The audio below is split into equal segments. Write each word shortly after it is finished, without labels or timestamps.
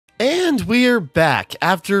And we're back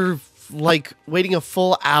after like waiting a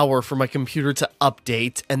full hour for my computer to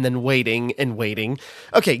update and then waiting and waiting.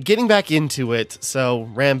 Okay, getting back into it. So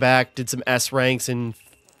ran back, did some S ranks and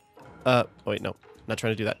wait, no, not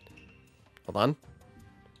trying to do that. Hold on.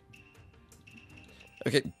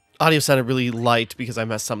 Okay, audio sounded really light because I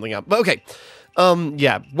messed something up. But okay.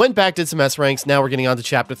 Yeah, went back, did some S ranks. Now we're getting on to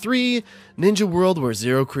chapter 3, Ninja World Where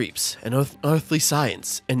Zero Creeps, an Earthly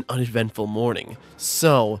Science, an Uneventful Morning.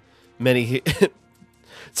 So many,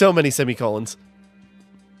 so many semicolons.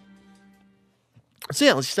 So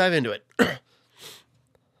yeah, let's just dive into it.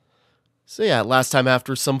 So yeah, last time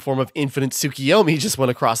after some form of infinite Tsukiyomi just went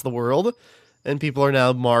across the world, and people are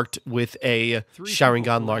now marked with a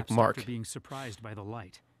Sharingan-like mark. After being surprised by the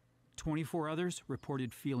light. 24 others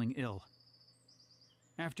reported feeling ill.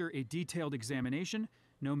 After a detailed examination,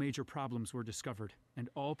 no major problems were discovered, and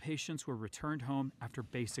all patients were returned home after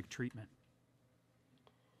basic treatment.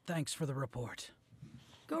 Thanks for the report.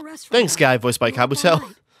 Go rest for Thanks, guy, voiced by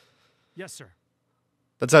Kabuto. Yes, sir.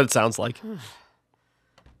 That's how it sounds like.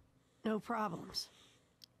 No problems.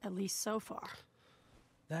 At least so far.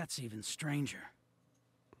 That's even stranger.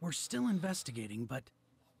 We're still investigating, but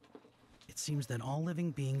it seems that all living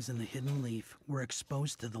beings in the Hidden Leaf were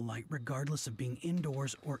exposed to the light regardless of being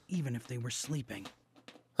indoors or even if they were sleeping.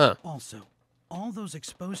 Huh. Also, all those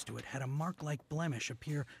exposed to it had a mark-like blemish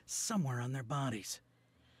appear somewhere on their bodies.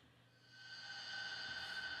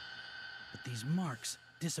 But these marks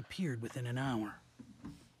disappeared within an hour.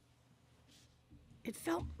 It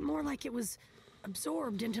felt more like it was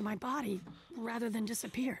absorbed into my body rather than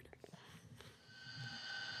disappeared.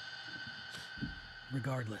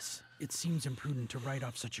 Regardless, it seems imprudent to write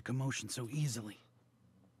off such a commotion so easily.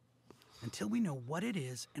 Until we know what it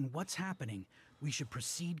is and what's happening, we should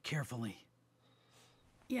proceed carefully.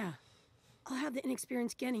 Yeah. I'll have the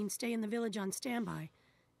inexperienced Genin stay in the village on standby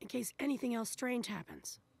in case anything else strange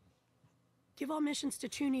happens. Give all missions to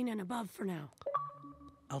Chunin and above for now.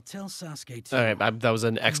 I'll tell Sasuke too. Alright, that was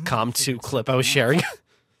an XCOM 2 clip I was sharing.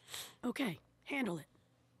 Okay, handle it.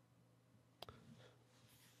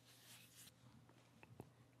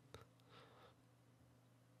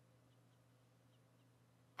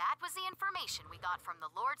 That was the information we got from the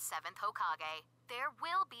Lord 7th Hokage. There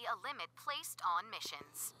will be a limit placed on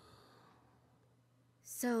missions.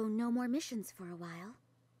 So, no more missions for a while?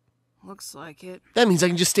 Looks like it. That means I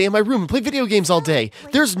can just stay in my room and play video games all day.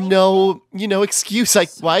 There's no, excuse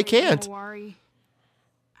why I can't. Don't worry.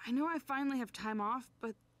 I know I finally have time off,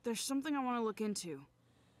 but there's something I want to look into.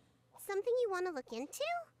 Something you want to look into?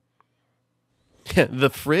 The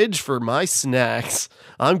fridge for my snacks.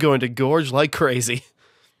 I'm going to gorge like crazy.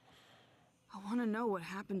 I want to know what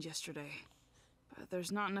happened yesterday, but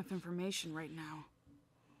there's not enough information right now.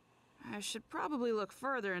 I should probably look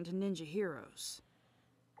further into ninja heroes.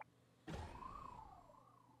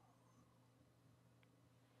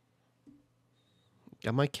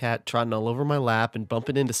 Got my cat trotting all over my lap and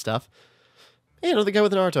bumping into stuff. Hey, another guy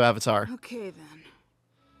with an Naruto avatar. Okay, then.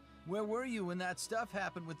 Where were you when that stuff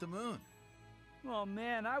happened with the moon? Oh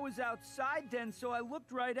man, I was outside then, so I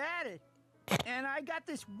looked right at it. And I got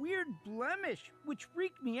this weird blemish, which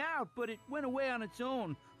freaked me out, but it went away on its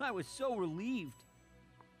own. I was so relieved.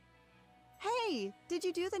 Hey, did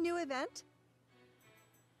you do the new event?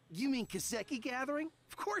 You mean Kiseki Gathering?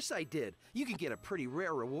 Of course I did. You can get a pretty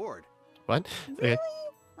rare reward. What? Really?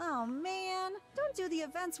 Oh man, don't do the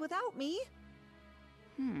events without me.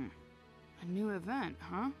 A new event,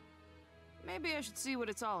 huh? Maybe I should see what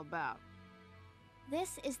it's all about.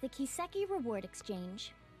 This is the Kiseki Reward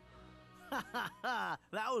Exchange. That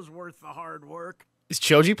was worth the hard work. Is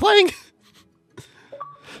Choji playing?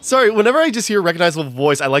 Sorry, whenever I just hear a recognizable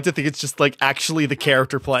voice, I like to think it's just like actually the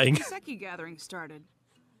character playing. Kiseki Gathering started.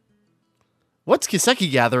 What's Kiseki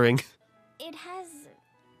Gathering? It has...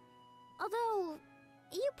 Although,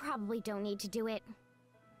 you probably don't need to do it.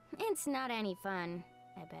 It's not any fun,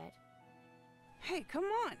 I bet. Hey, come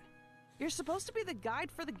on. You're supposed to be the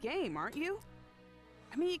guide for the game, aren't you?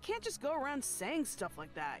 I mean, you can't just go around saying stuff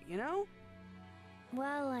like that, you know?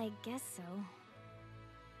 Well, I guess so.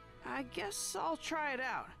 I guess I'll try it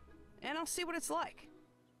out, and I'll see what it's like.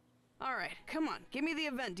 Alright, come on, give me the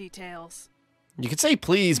event details. You could say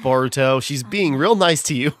please, Boruto. She's being real nice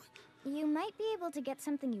to you. You might be able to get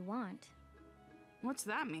something you want. What's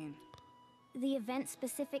that mean? The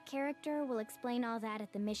event-specific character will explain all that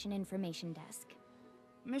at the Mission Information Desk.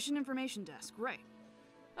 Mission Information Desk, right.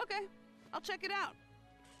 Okay, I'll check it out.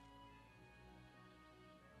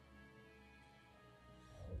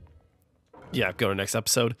 Yeah, go to next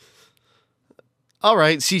episode. All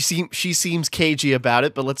right, she seems cagey about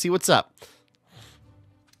it, but let's see what's up.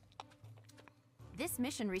 this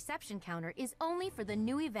mission reception counter is only for the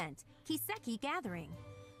new event, Kiseki Gathering.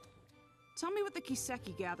 Tell me what the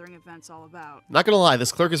Kiseki Gathering event's all about. Not gonna lie,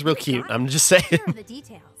 this clerk is real cute. I'm just saying. Here are the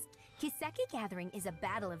details. Kiseki Gathering is a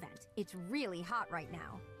battle event. It's really hot right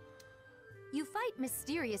now. You fight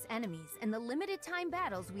mysterious enemies in the limited time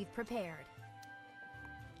battles we've prepared.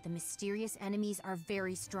 The mysterious enemies are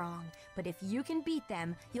very strong, but if you can beat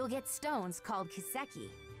them, you'll get stones called Kiseki.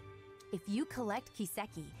 If you collect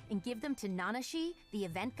Kiseki and give them to Nanashi, the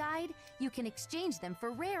event guide, you can exchange them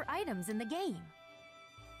for rare items in the game.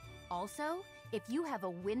 Also, if you have a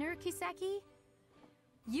winner Kiseki,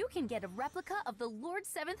 you can get a replica of the Lord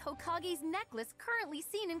 7th Hokage's necklace currently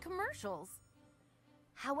seen in commercials.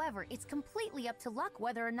 However, it's completely up to luck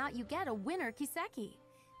whether or not you get a winner Kiseki,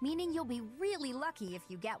 meaning you'll be really lucky if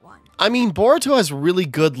you get one. I mean, Boruto has really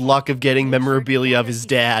good luck of getting memorabilia of his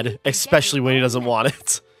dad, especially when he doesn't want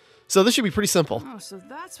it. So this should be pretty simple. Oh, so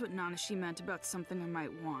that's what Nanashi meant about something I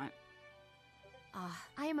might want.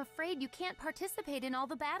 I am afraid you can't participate in all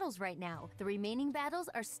the battles right now. The remaining battles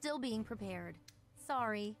are still being prepared.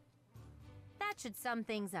 Sorry. That should sum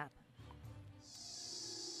things up.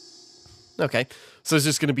 Okay, so is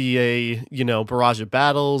this going to be a, you know, barrage of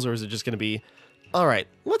battles, or is it just going to be... Alright,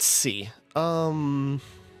 let's see. I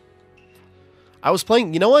was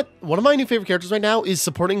playing... You know what? One of my new favorite characters right now is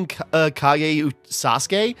supporting Kage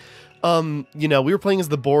Sasuke. You know, we were playing as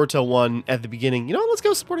the Boruto one at the beginning. You know what? Let's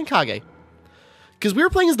go supporting Kage. Because we were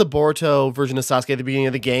playing as the Boruto version of Sasuke at the beginning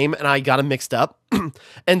of the game, and I got them mixed up.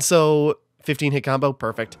 And so, 15-hit combo,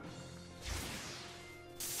 perfect.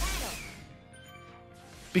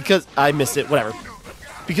 Because I missed it, whatever.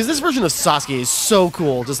 Because this version of Sasuke is so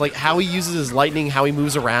cool. Just like how he uses his lightning, how he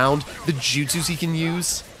moves around, the jutsus he can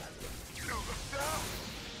use.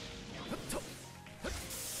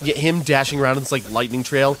 Get him dashing around in this like lightning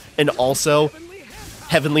trail, and also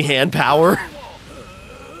heavenly hand power.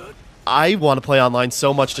 I want to play online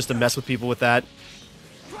so much just to mess with people with that.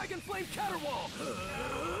 Dragon Flame Caterwall!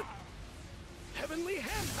 Heavenly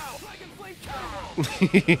Hand Power! Dragon Flame Caterwall!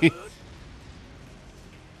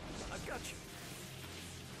 I've got you.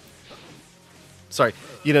 Sorry,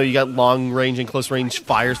 you know, you got long range and close range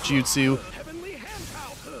fires jutsu.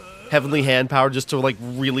 Heavenly hand power just to like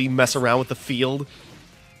really mess around with the field.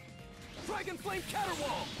 Dragon Flame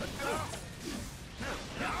Caterwall!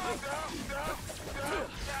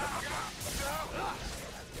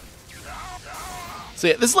 So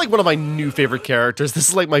yeah, this is like one of my new favorite characters. This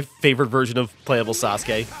is like my favorite version of playable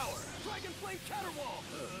Sasuke. Dragon Flame Caterwall!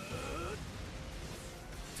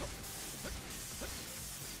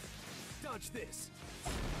 Dodge this.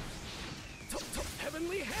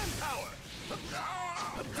 Heavenly Hand Power!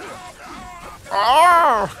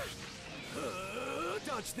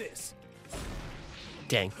 Dodge this.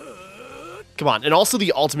 Dang. Come on, and also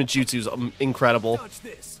the ultimate jutsu is incredible. Dodge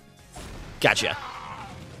this. Gotcha.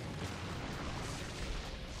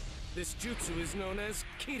 This jutsu is known as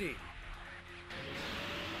Kiri.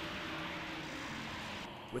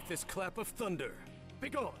 With this clap of thunder,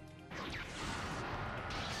 begone!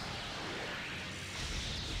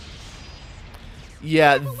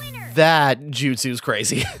 Yeah, that jutsu is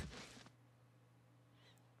crazy.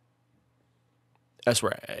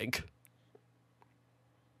 S-Rag.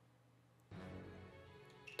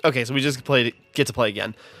 Okay, so we just get to play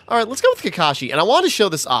again. All right, let's go with Kakashi. And I want to show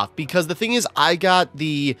this off because the thing is, I got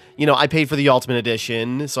the, you know, I paid for the Ultimate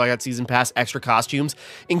Edition, so I got Season Pass extra costumes,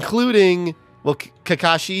 including, well,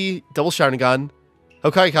 Kakashi, Double Sharingan,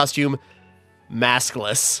 Hokage costume,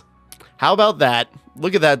 maskless. How about that?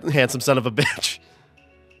 Look at that handsome son of a bitch.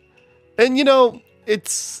 And, you know,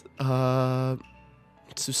 it's, Susanoo,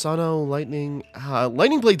 Lightning,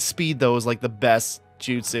 Lightning Blade Speed, though, is like the best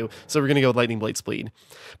jutsu, so we're gonna go with Lightning Blade Speed.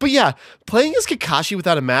 But yeah, playing as Kakashi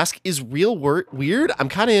without a mask is real weird. I'm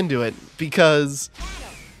kind of into it because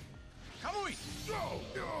I'm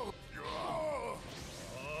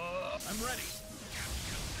ready.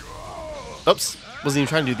 oops, wasn't even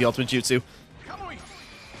trying to do the ultimate jutsu.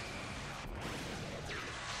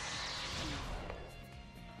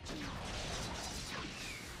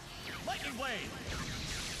 Lightning Blade.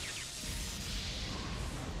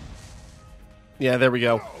 Yeah, there we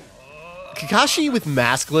go. Kakashi with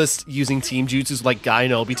maskless using team jutsus like Guy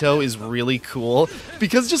and Obito is really cool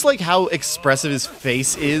because just like how expressive his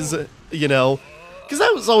face is, you know, because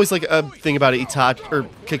that was always like a thing about Itachi or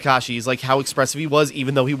Kakashi's, like how expressive he was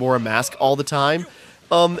even though he wore a mask all the time.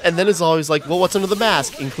 And then it's always like, well, what's under the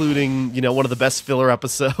mask? Including, you know, one of the best filler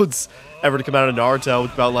episodes ever to come out of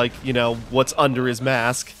Naruto about like, you know, what's under his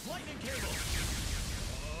mask.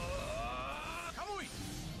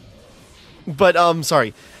 But,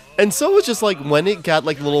 sorry. And so it's just like when it got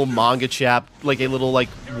like a little manga like a little like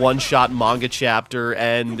one-shot manga chapter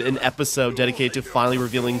and an episode dedicated to finally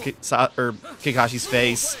revealing Kakashi's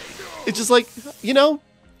face. It's just like, you know,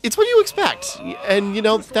 it's what you expect. And, you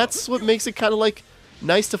know, that's what makes it kind of like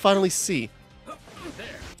nice to finally see.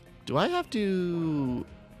 Do I have to...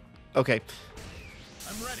 Okay.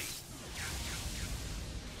 I'm ready.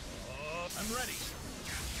 I'm ready.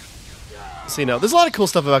 So, you know, there's a lot of cool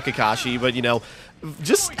stuff about Kakashi, but, you know,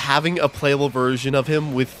 just having a playable version of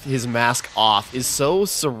him with his mask off is so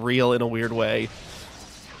surreal in a weird way.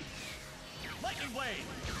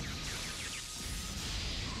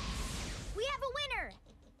 We have a winner!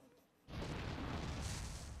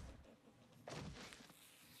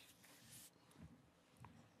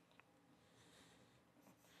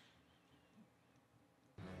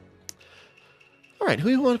 Alright, who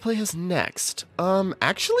do you want to play as next?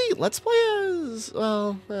 Actually, let's play as...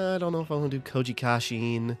 Well, I don't know if I want to do Koji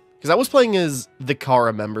Kashin. Because I was playing as the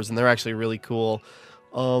Kara members, and they're actually really cool.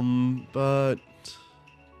 But...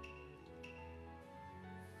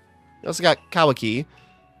 We also got Kawaki.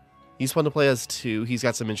 He's fun to play as too. He's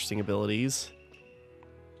got some interesting abilities.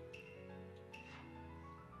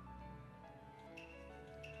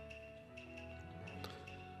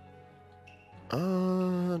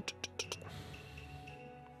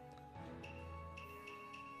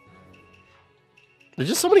 There's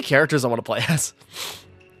just so many characters I want to play as.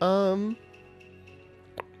 Okay,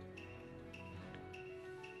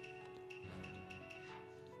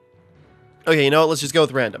 you know what? Let's just go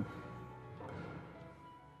with random.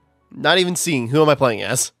 Not even seeing. Who am I playing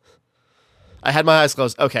as? I had my eyes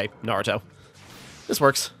closed. Okay, Naruto. This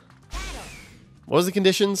works. What was the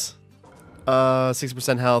conditions?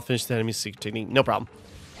 60% health, finish the enemy's secret technique. No problem.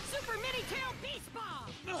 Super Mini Tail Beast Bomb!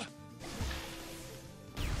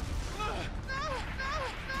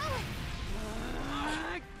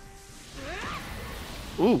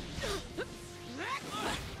 Ooh.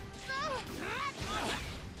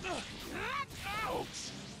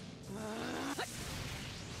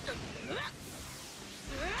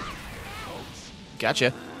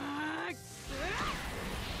 Gotcha.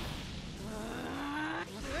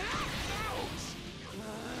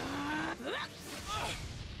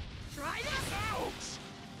 Try this!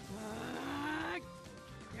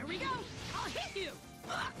 There we go! I'll hit you!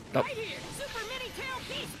 Nope. Right here! Super Mini Tail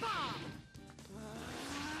Beast Bomb!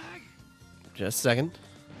 Just a second.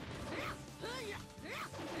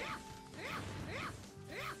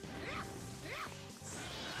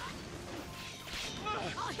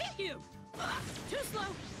 I'll hit you! Too slow!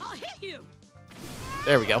 I'll hit you!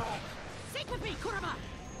 There we go. Sync with me, Kurama!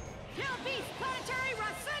 Tail Beast Planetary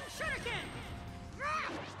Rasen Shuriken!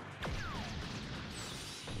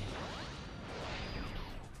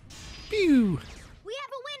 Pew! We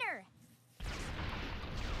have a winner!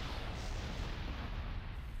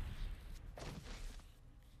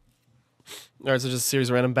 Alright, so just a series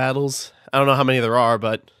of random battles. I don't know how many there are,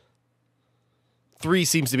 but 3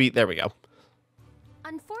 seems to be... There we go.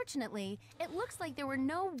 Unfortunately, it looks like there were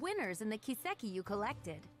no winners in the Kiseki you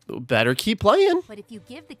collected. Better keep playing. But if you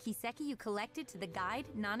give the Kiseki you collected to the guide,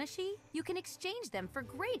 Nanashi, you can exchange them for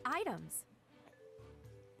great items.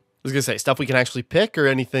 I was gonna say, stuff we can actually pick or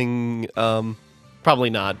anything, probably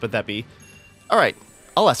not, but that'd be... Alright,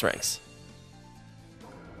 all S ranks.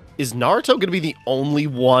 Is Naruto gonna be the only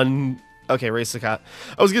one... Okay, race the cat.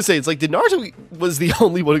 I was gonna say, it's like, did Naruto was the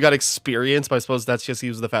only one who got experience, but I suppose that's just he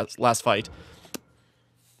was the last fight.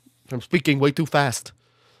 I'm speaking way too fast.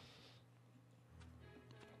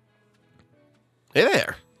 Hey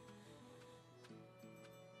there.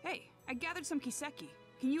 Hey, I gathered some Kiseki.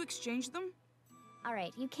 Can you exchange them?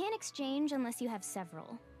 Alright, you can't exchange unless you have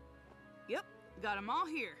several. Yep, got them all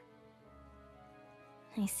here.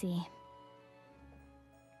 I see.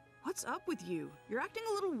 What's up with you? You're acting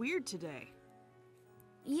a little weird today.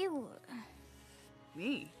 You...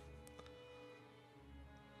 Me?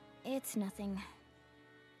 It's nothing.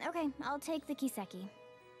 Okay, I'll take the Kiseki.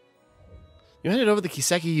 You handed over the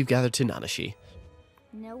Kiseki you gathered to Nanashi.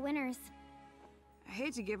 No winners. I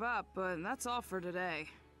hate to give up, but that's all for today.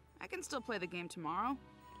 I can still play the game tomorrow.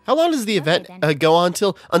 How long does the event go on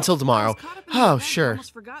until tomorrow? Oh, I sure.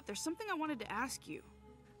 almost forgot. There's something I wanted to ask you.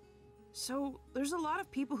 So, there's a lot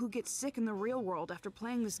of people who get sick in the real world after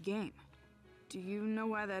playing this game. Do you know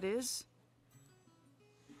why that is?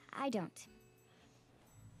 I don't.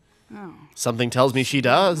 Oh. Something tells me she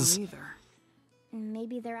does. Either.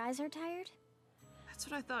 Maybe their eyes are tired? That's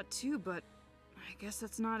what I thought too, but I guess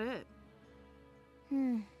that's not it.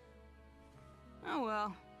 Oh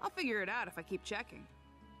well, I'll figure it out if I keep checking.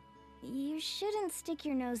 You shouldn't stick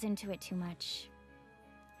your nose into it too much.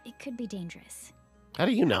 It could be dangerous. How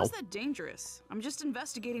do you know? How's that dangerous? I'm just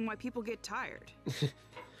investigating why people get tired.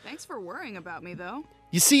 Thanks for worrying about me, though.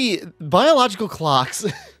 You see, biological clocks...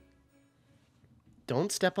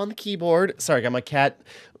 Don't step on the keyboard. Sorry, I got my cat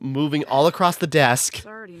moving all across the desk. It's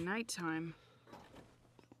already nighttime.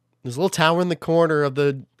 There's a little tower in the corner of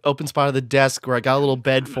the open spot of the desk where I got a little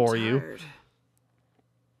bed I'm for you. tired.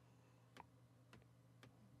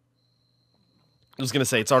 I was gonna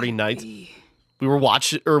say it's already night. We were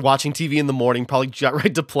watching TV in the morning, probably got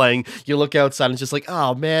right to playing. You look outside and it's just like,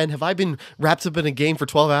 oh man, have I been wrapped up in a game for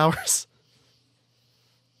 12 hours?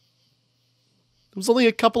 It was only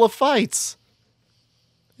a couple of fights.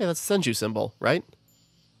 Yeah, that's the Senju symbol, right?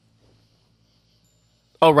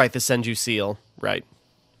 Oh, right, the Senju seal, right.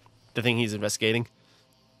 The thing he's investigating.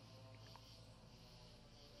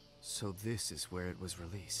 So this is where it was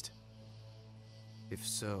released. If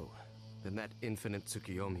so, then that infinite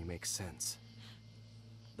Tsukiyomi makes sense.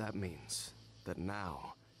 That means that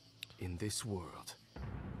now, in this world,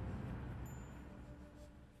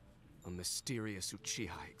 a mysterious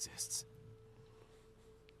Uchiha exists.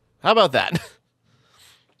 How about that?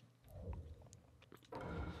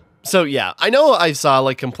 So yeah, I know I saw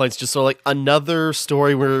like complaints just sort of like another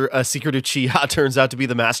story where a secret Uchiha turns out to be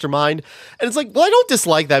the mastermind. And it's like, well, I don't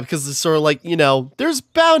dislike that because it's sort of like, you know, there's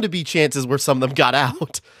bound to be chances where some of them got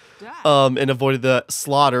out and avoided the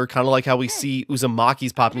slaughter, kind of like how we see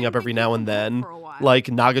Uzumaki's popping up every now and then, like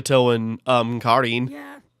Nagato and Karin.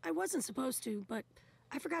 Yeah, I wasn't supposed to, but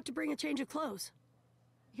I forgot to bring a change of clothes.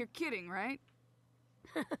 You're kidding, right?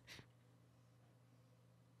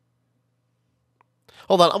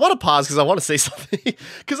 Hold on, I want to pause because I want to say something.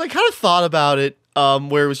 Because I kind of thought about it,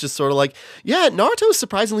 where it was just sort of like, yeah, Naruto is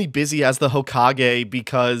surprisingly busy as the Hokage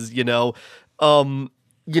because, despite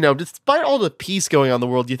all the peace going on in the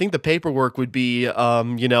world, you think the paperwork would be,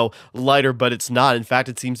 lighter, but it's not. In fact,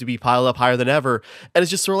 it seems to be piled up higher than ever. And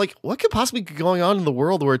it's just sort of like, what could possibly be going on in the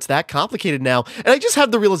world where it's that complicated now? And I just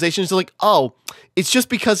had the realization, it's like, oh, it's just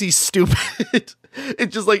because he's stupid.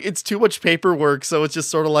 It's just like, it's too much paperwork. So it's just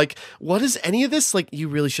sort of like, what is any of this? Like, you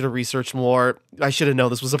really should have researched more. I should have known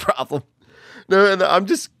this was a problem. No, I'm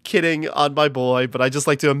just kidding on my boy, but I just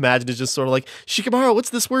like to imagine it's just sort of like, Shikamaru, what's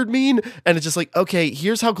this word mean? And it's just like, okay,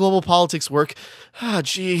 here's how global politics work. Ah,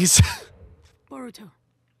 jeez. Boruto.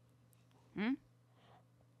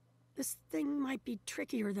 This thing might be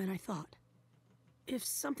trickier than I thought. If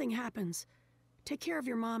something happens, take care of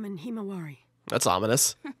your mom and Himawari. That's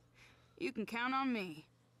ominous. You can count on me.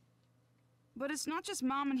 But it's not just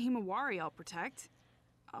Mom and Himawari I'll protect.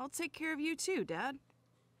 I'll take care of you too, Dad.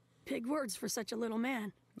 Big words for such a little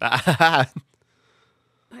man. But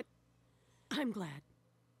I'm glad.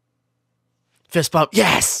 Fist bump,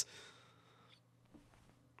 yes!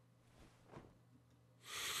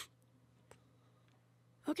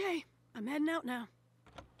 Okay, I'm heading out now.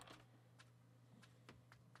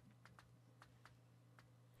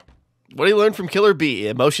 What do you learn from Killer Bee?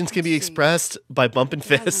 Emotions can be expressed by bumping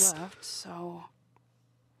fists. Left, so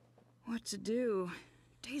what to do?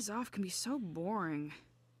 Days off can be so boring.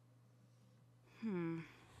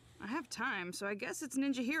 I have time, so I guess it's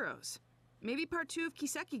Ninja Heroes. Maybe part 2 of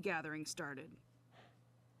Kiseki Gathering started.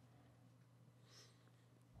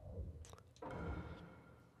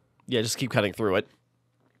 Yeah, just keep cutting through it.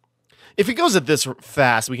 If it goes at this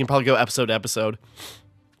fast, we can probably go episode to episode.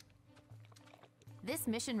 This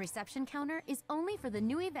mission reception counter is only for the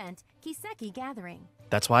new event, Kiseki Gathering.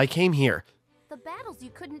 That's why I came here. The battles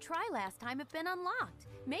you couldn't try last time have been unlocked.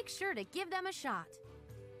 Make sure to give them a shot.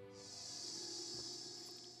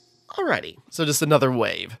 Alrighty, so just another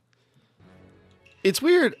wave. It's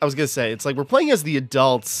weird, I was gonna say, it's like we're playing as the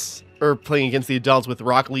adults, or playing against the adults with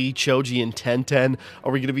Rock Lee, Choji, and Tenten.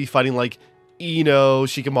 Are we gonna be fighting like Ino,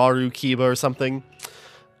 Shikamaru, Kiba, or something?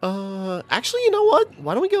 Actually, you know what?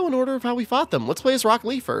 Why don't we go in order of how we fought them? Let's play as Rock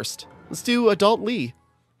Lee first. Let's do Adult Lee.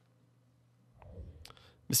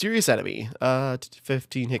 Mysterious enemy.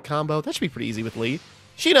 15 hit combo. That should be pretty easy with Lee.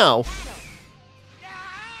 Shino!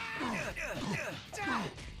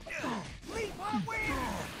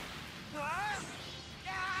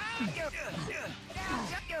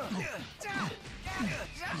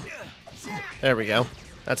 There we go.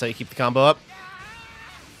 That's how you keep the combo up.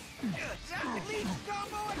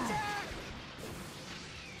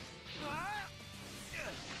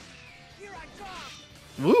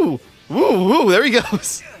 Woo! Woo! Woo! There he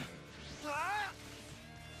goes!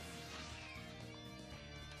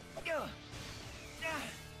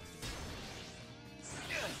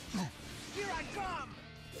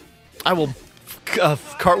 I will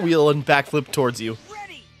cartwheel and backflip towards you.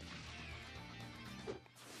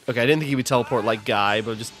 Okay, I didn't think he would teleport like Guy,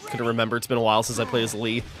 but I just couldn't remember. It's been a while since I played as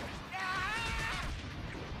Lee.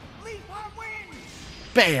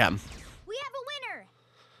 Bam! We have a winner!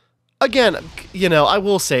 Again, you know, I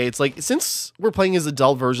will say, it's like, since we're playing as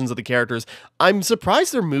adult versions of the characters, I'm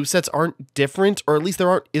surprised their movesets aren't different, or at least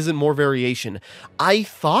isn't more variation. I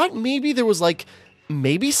thought maybe there was, like,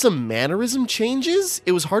 maybe some mannerism changes?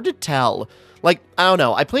 It was hard to tell. Like, I don't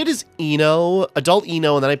know, I played as Ino, adult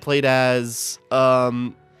Ino, and then I played as,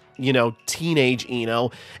 you know, teenage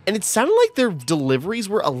Ino, and it sounded like their deliveries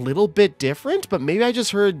were a little bit different, but maybe I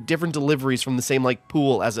just heard different deliveries from the same, like,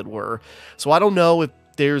 pool, as it were. So I don't know if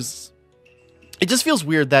there's... It just feels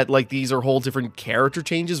weird that, like, these are whole different character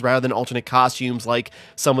changes rather than alternate costumes like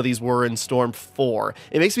some of these were in Storm 4.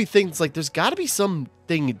 It makes me think, it's like, there's gotta be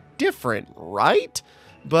something different, right?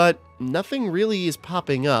 But nothing really is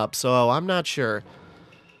popping up, so I'm not sure.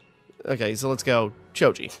 Okay, so let's go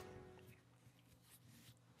Choji.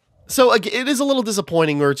 So, again, it is a little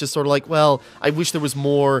disappointing where it's just sort of like, well, I wish there was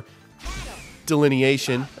more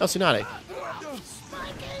delineation. Oh, Tsunade.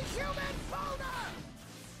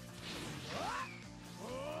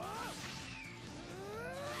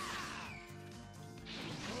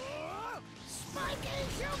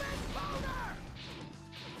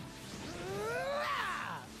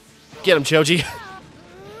 Get him, Choji.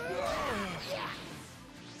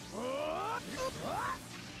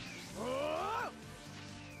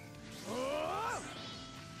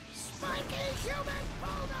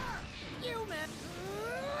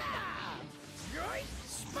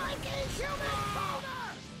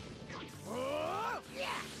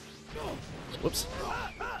 Whoops.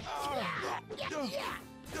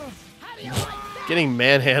 Getting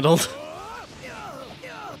manhandled.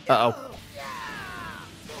 Uh-oh.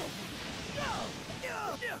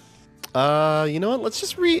 You know what?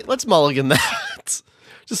 Let's mulligan that.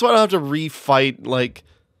 Just so I don't have to refight, like...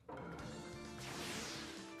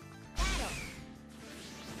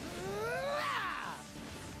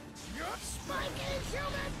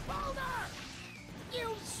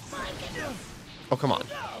 Oh, come on.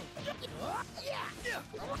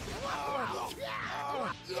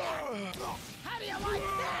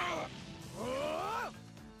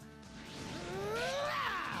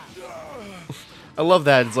 I love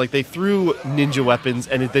that. It's like they threw ninja weapons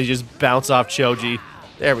and they just bounce off Choji.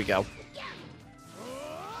 There we go.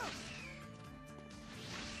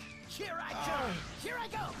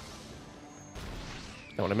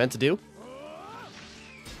 Know what I meant to do?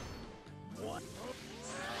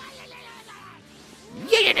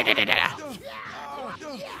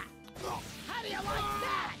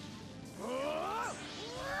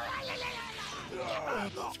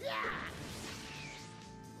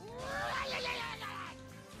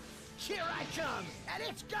 Here I come, and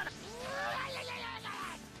it's gonna.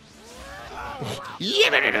 Here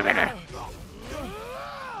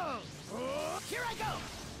I go.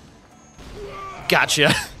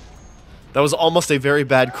 Gotcha. That was almost a very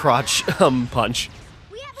bad crotch punch.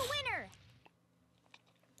 We have a winner.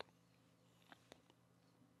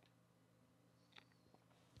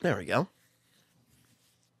 There we go.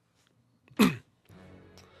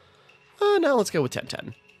 Now let's go with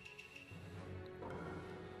 10-10.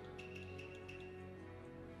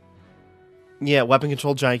 Yeah, weapon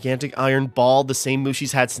control, gigantic iron ball, the same move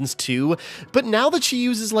she's had since 2. But now that she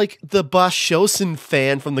uses, like, the Bashosen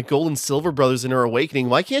fan from the Gold and Silver Brothers in her Awakening,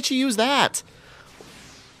 why can't she use that?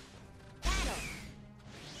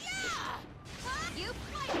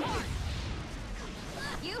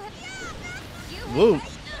 Whoa.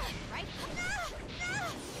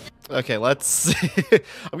 Okay, let's...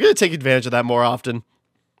 I'm gonna take advantage of that more often.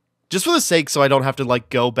 Just for the sake so I don't have to, like,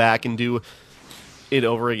 go back and do it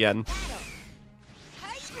over again.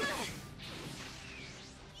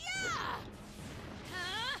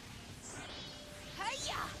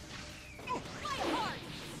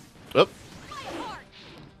 Oh.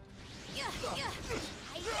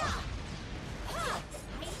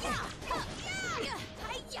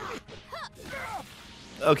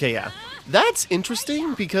 Okay, yeah. That's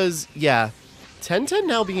interesting because, yeah, 10-10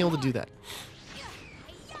 now being able to do that.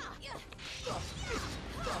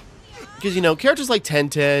 Because, you know, characters like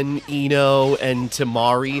 10-10, Ino, and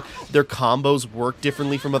Timmara, their combos work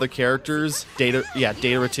differently from other characters.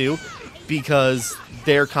 Datara too, because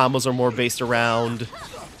their combos are more based around,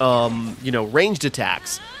 you know, ranged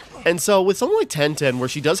attacks. And so with someone like 10-10, where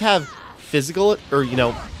she does have physical, or, you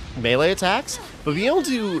know, melee attacks, but being able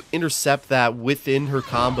to intercept that within her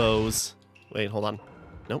combos... Wait, hold on.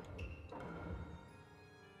 Nope.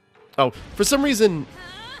 Oh, for some reason...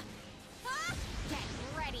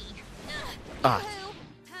 Ah.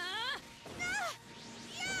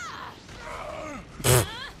 Pfft.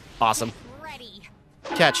 Awesome.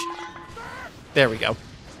 Catch. There we go.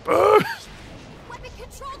 Weapon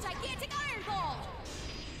control, gigantic iron ball.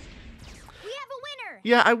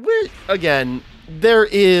 Yeah, I wish, again, there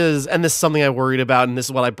is, and this is something I worried about, and this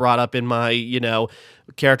is what I brought up in my,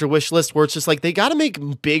 character wish list, where it's just like, they gotta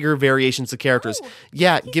make bigger variations of characters.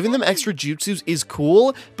 Yeah, giving them extra jutsus is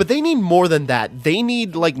cool, but they need more than that. They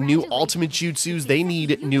need, like, new ultimate jutsus, they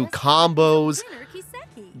need new combos,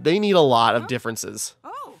 they need a lot of differences.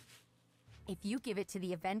 If you give it to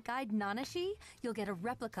the event guide Nanashi, you'll get a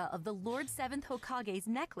replica of the Lord 7th Hokage's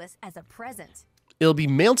necklace as a present. It'll be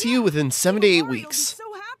mailed to you within 7 to 8 weeks. So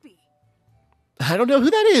happy. I don't know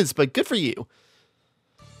who that is, but good for you.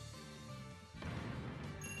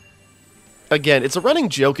 Again, it's a running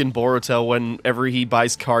joke in Boruto whenever he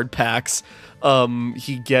buys card packs.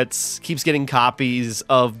 He keeps getting copies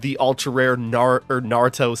of the ultra rare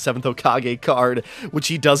Naruto 7th Hokage card, which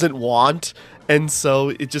he doesn't want. And so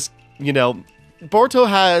it just, Boruto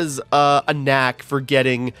has a knack for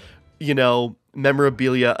getting,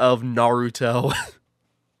 memorabilia of Naruto.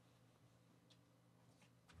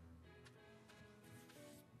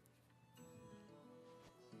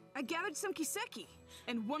 I gathered some kiseki,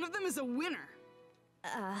 and one of them is a winner.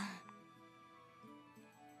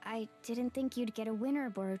 I didn't think you'd get a winner,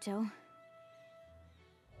 Boruto.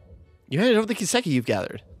 You handed over the kiseki you've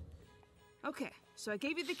gathered. Okay, so I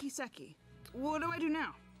gave you the kiseki. What do I do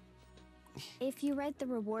now? If you write the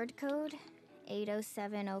reward code,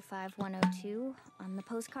 807051002, on the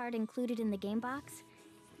postcard included in the game box,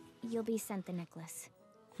 you'll be sent the necklace.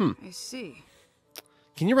 I see.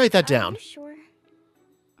 Can you write that down? Are you sure?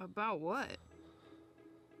 About what?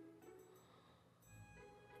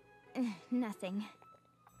 Nothing.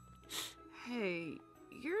 Hey,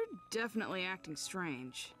 you're definitely acting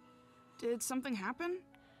strange. Did something happen?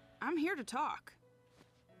 I'm here to talk.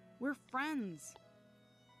 We're friends.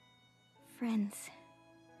 Friends.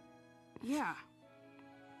 Yeah.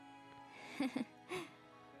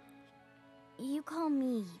 You call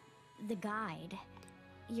me the guide.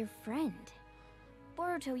 Your friend.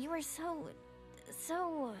 Boruto, you are so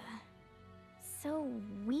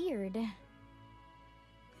weird.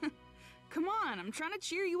 Come on, I'm trying to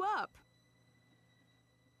cheer you up.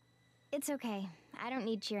 It's okay. I don't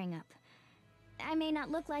need cheering up. I may not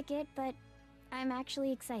look like it, but I'm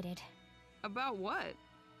actually excited. About what?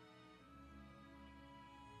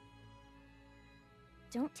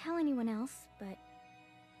 Don't tell anyone else, but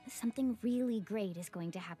something really great is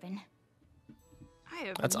going to happen. I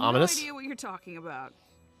have That's no ominous. idea what you're talking about.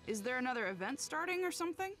 Is there another event starting or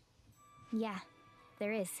something? Yeah,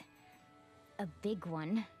 there is. A big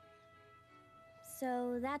one.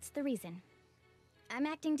 So that's the reason. I'm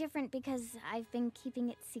acting different because I've been keeping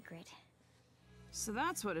it secret. So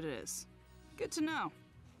that's what it is. Good to know.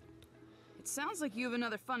 It sounds like you have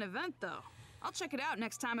another fun event, though. I'll check it out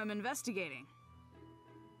next time I'm investigating.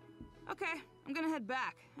 Okay, I'm gonna head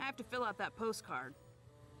back. I have to fill out that postcard.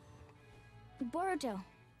 Boruto.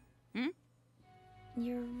 Hmm?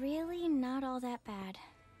 You're really not all that bad.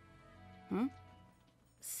 Huh?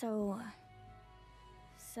 So,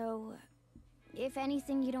 if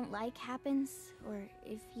anything you don't like happens, or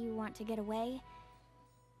if you want to get away,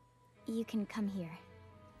 you can come here.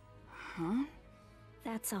 Huh?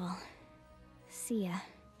 That's all. See ya.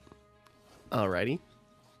 Alrighty.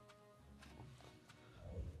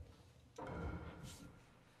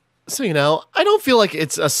 So, I don't feel like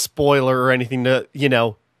it's a spoiler or anything to,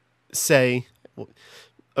 say.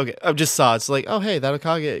 Okay, I just saw it's like, oh, hey, that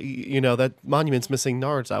Okage, that monument's missing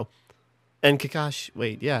Naruto. And Kakashi,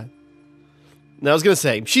 wait, yeah. Now, I was going to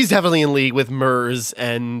say, she's definitely in league with Mers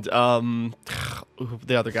and,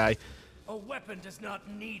 the other guy. A weapon does not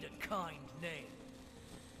need a kind name.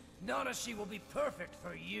 Nanashi will be perfect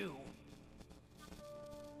for you.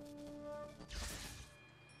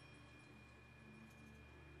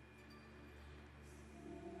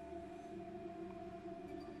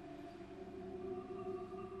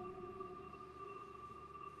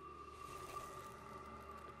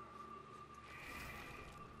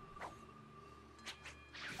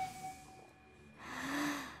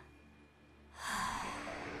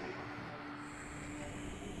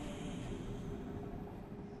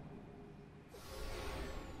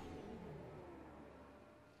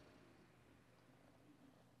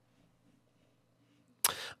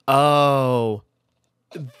 Oh,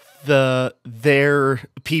 they're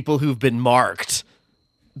people who've been marked,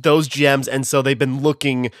 those gems, and so they've been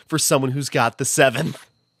looking for someone who's got the 7th.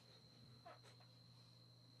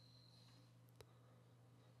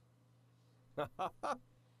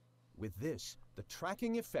 With this, the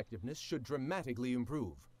tracking effectiveness should dramatically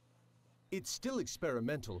improve. It's still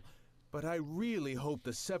experimental, but I really hope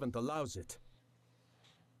the 7th allows it.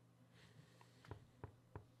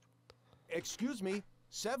 Excuse me,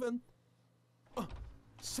 7th?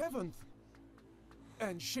 7th?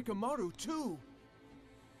 And Shikamaru, too.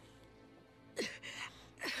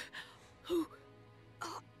 Who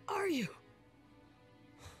are you?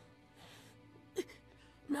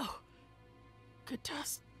 No.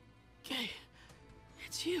 Katasuke.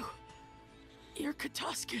 It's you. You're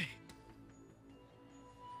Katasuke.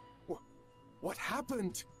 What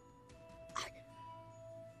happened? I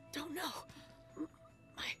don't know.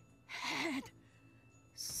 My head.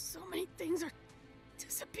 So many things are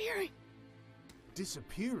disappearing.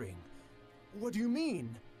 Disappearing? What do you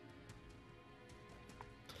mean?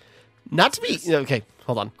 Not to be... Okay,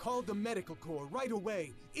 hold on. Call the medical corps right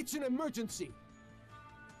away. It's an emergency.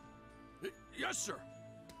 Yes, sir.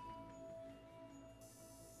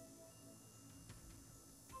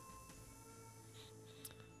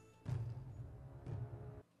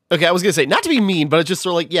 Okay, I was gonna say, not to be mean, but it's just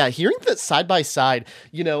sort of like, yeah, hearing that side by side,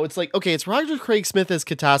 you know, it's like, okay, it's Roger Craig Smith as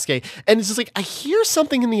Katasuke, and it's just like, I hear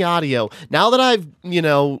something in the audio. Now that I've, you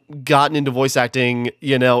know, gotten into voice acting,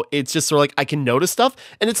 you know, it's just sort of like, I can notice stuff,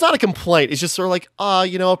 and it's not a complaint. It's just sort of like,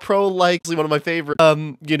 you know, a pro, like, one of my favorite,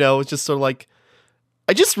 you know, it's just sort of like,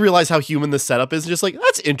 I just realized how human this setup is, and just like,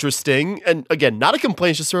 that's interesting. And again, not a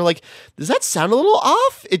complaint, it's just sort of like, does that sound a little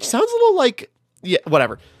off? It sounds a little like, yeah,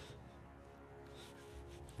 whatever.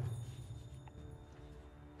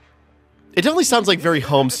 It definitely sounds like very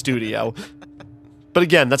home studio. But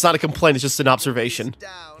again, that's not a complaint, it's just an observation.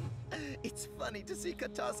 Down. It's funny to see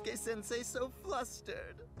Katasuke-sensei so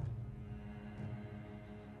flustered.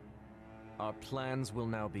 Our plans will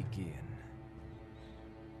now begin.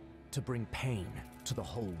 To bring pain to the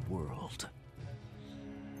whole world.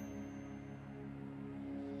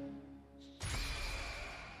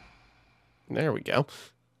 There we go.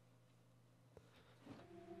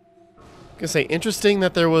 Gonna say, interesting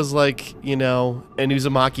that there was, like, you know, an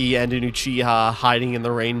Uzumaki and an Uchiha hiding in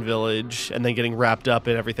the Rain Village and then getting wrapped up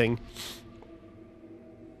in everything.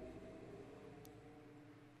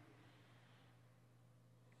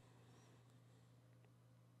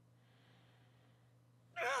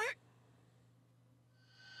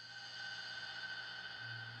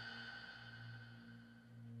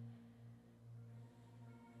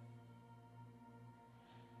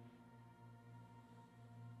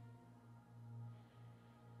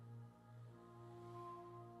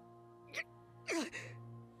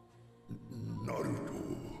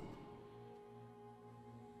 Naruto.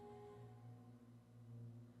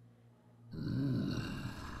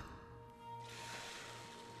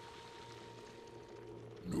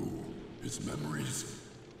 No, his memories.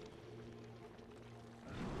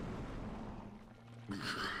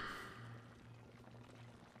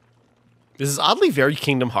 This is oddly very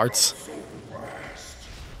Kingdom Hearts.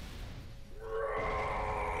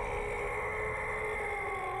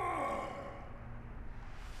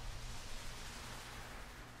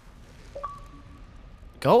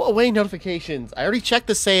 Go away, notifications. I already checked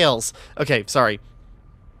the sales. Okay, sorry.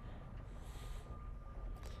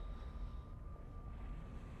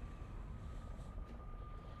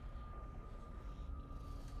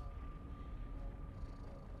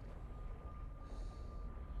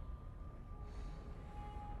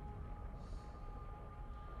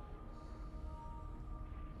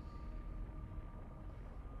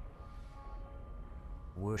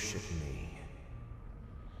 Worship me.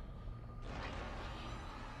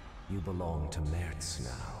 You belong to Mertz now.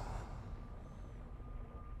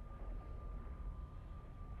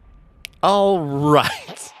 All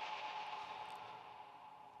right.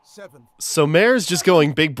 So Mare's just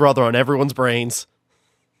going Big Brother on everyone's brains.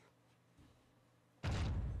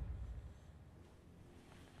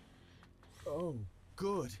 Oh,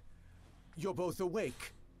 good. You're both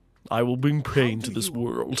awake. I will bring pain to this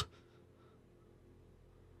world.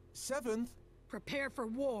 Seventh? Prepare for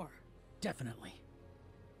war. Definitely.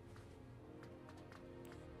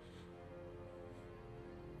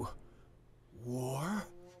 War?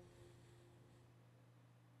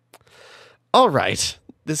 All right.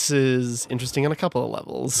 This is interesting on a couple of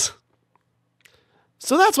levels.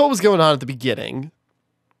 So that's what was going on at the beginning.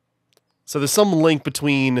 So there's some link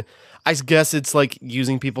between, I guess it's like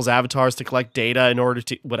using people's avatars to collect data in order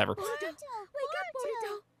to, whatever. Boruto! Wake up,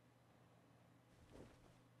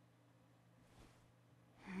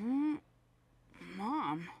 Boruto!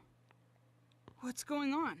 Mom? What's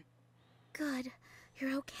going on? Good.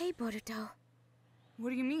 You're okay, Boruto. What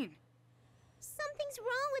do you mean? Something's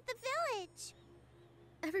wrong with the village.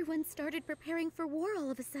 Everyone started preparing for war all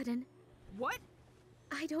of a sudden. What?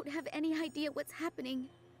 I don't have any idea what's happening.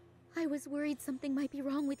 I was worried something might be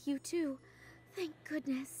wrong with you too. Thank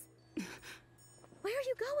goodness. Where are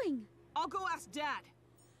you going? I'll go ask Dad.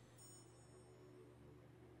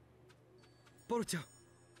 Boruto.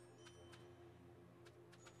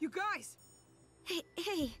 You guys!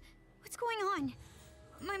 Hey, what's going on?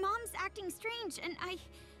 My mom's acting strange, and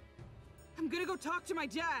I'm gonna go talk to my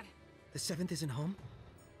dad. The 7th isn't home?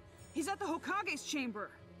 He's at the Hokage's chamber.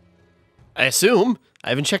 I assume. I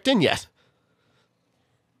haven't checked in yet.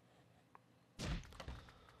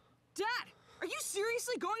 Dad, are you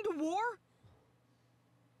seriously going to war?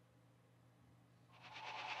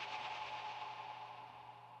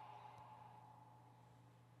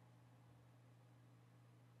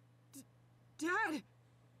 Dad!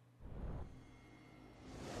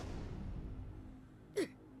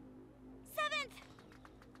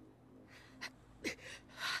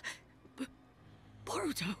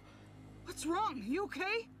 Boruto. What's wrong? You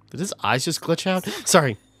okay? Did his eyes just glitch out?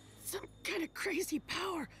 Sorry. Some kind of crazy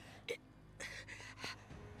power. It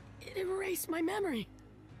erased my memory.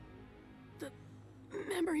 The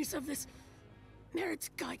memories of this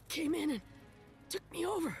Merit's guy came in and took me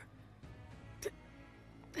over.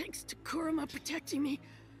 Thanks to Kurama protecting me.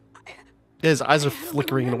 His eyes are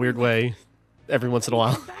flickering in a weird way every once in a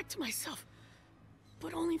while. I'm back to myself,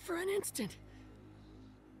 but only for an instant.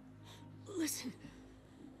 Listen,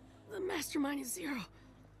 the mastermind is Zero.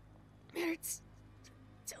 Merit's...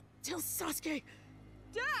 Tell Sasuke...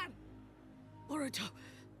 Dad! Boruto...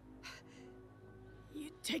 You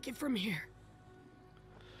take it from here.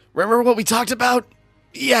 Remember what we talked about?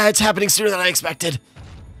 Yeah, it's happening sooner than I expected.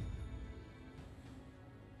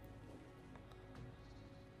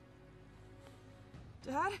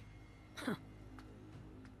 Dad?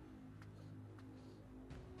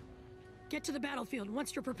 Get to the battlefield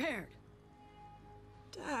once you're prepared.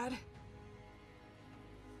 Dad?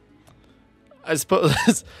 I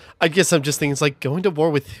suppose, I guess I'm just thinking, it's like, going to war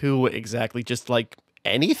with who exactly? Just like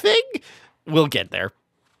anything? We'll get there.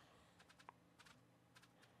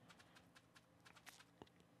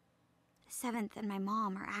 The 7th and my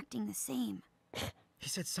mom are acting the same. He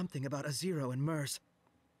said something about a Zero and Mers.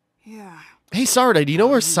 Yeah. Hey, Sarda, do you know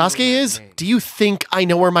where Sasuke is? Do you think I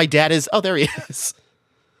know where my dad is? Oh, there he is.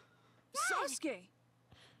 Sasuke!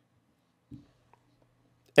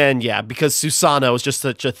 And yeah, because Susanoo is just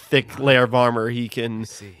such a thick layer of armor, he can,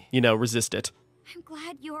 you know, resist it. I'm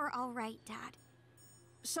glad you're all right, Dad.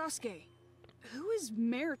 Sasuke, who is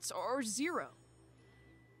Merit's or Zero?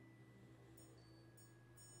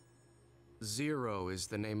 Zero is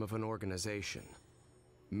the name of an organization.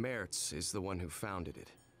 Mertz is the one who founded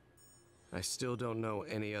it. I still don't know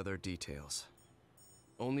any other details.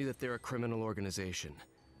 Only that they're a criminal organization.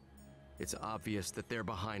 It's obvious that they're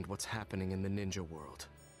behind what's happening in the ninja world.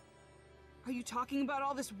 Are you talking about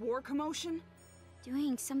all this war commotion?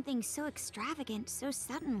 Doing something so extravagant so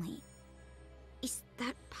suddenly. Is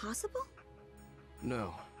that possible?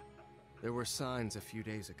 No. There were signs a few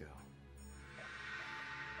days ago.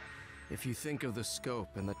 If you think of the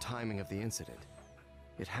scope and the timing of the incident,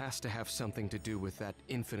 it has to have something to do with that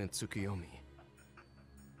infinite Tsukuyomi.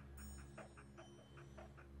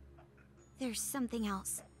 There's something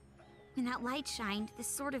else. When that light shined, this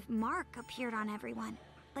sort of mark appeared on everyone,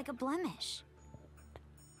 like a blemish.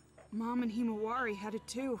 Mom and Himawari had it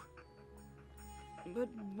too. But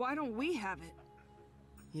why don't we have it?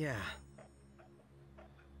 Yeah.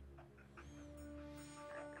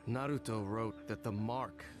 Naruto wrote that the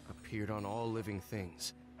mark appeared on all living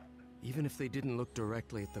things, even if they didn't look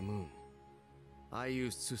directly at the moon. I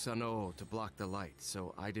used Susanoo to block the light,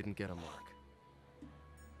 so I didn't get a mark.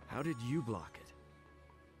 How did you block it?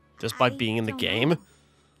 Just by being in the game?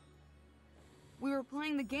 We were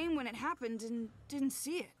playing the game when it happened and didn't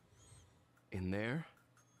see it. In there?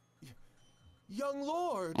 Young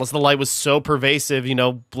Lord! Unless the light was so pervasive, you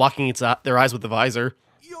know, blocking their eyes with the visor.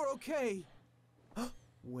 You're okay.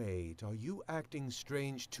 Wait, are you acting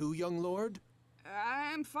strange too, young lord?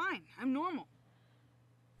 I'm fine. I'm normal.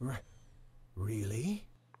 Really?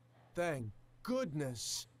 Thank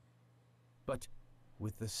goodness. But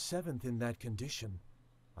with the 7th in that condition,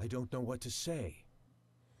 I don't know what to say.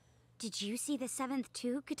 Did you see the 7th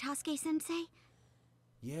too, Katasuke-sensei?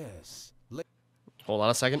 Yes. Hold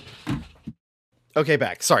on a second. Okay,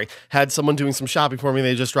 back. Sorry. Had someone doing some shopping for me.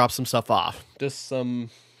 They just dropped some stuff off. Just some,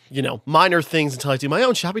 you know, minor things until I do my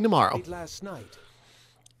own shopping tomorrow. Last night,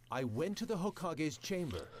 I went to the Hokage's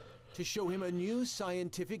chamber to show him a new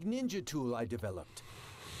scientific ninja tool I developed.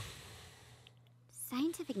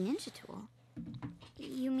 Scientific ninja tool?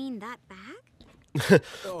 You mean that bag?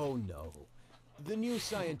 Oh no. The new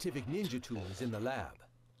scientific ninja tool is in the lab.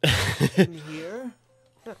 In here?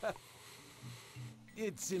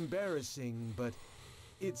 It's embarrassing, but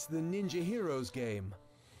it's the Ninja Heroes game.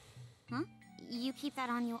 Huh? You keep that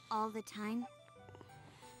on you all the time?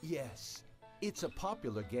 Yes. It's a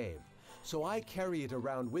popular game, so I carry it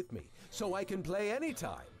around with me, so I can play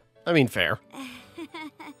anytime. I mean, fair.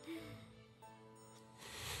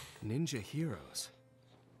 Ninja Heroes.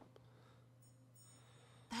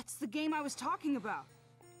 That's the game I was talking about.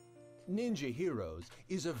 Ninja Heroes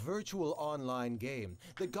is a virtual online game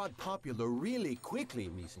that got popular really quickly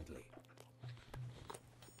recently.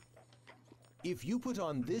 If you put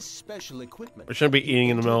on this special equipment, I shouldn't be eating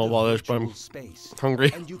in the middle of all this, but I'm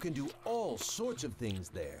hungry. And you can do all sorts of things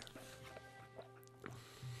there.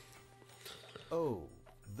 Oh,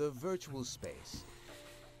 the virtual space.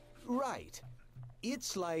 Right.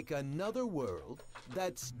 It's like another world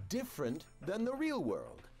that's different than the real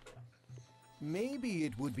world. Maybe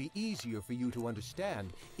it would be easier for you to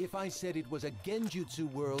understand if I said it was a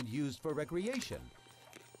genjutsu world used for recreation.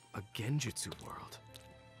 A genjutsu world?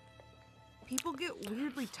 People get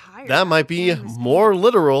weirdly tired. That might be more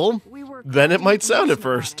literal than it might sound at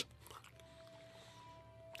first.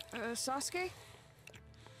 Sasuke?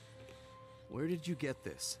 Where did you get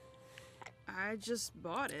this? I just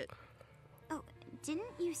bought it. Oh,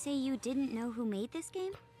 didn't you say you didn't know who made this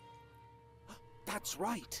game? That's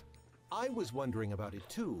right. I was wondering about it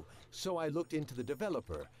too, so I looked into the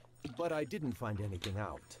developer, but I didn't find anything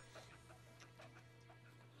out.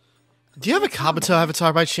 Do you have a Kabuto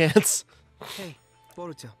avatar by chance? Hey,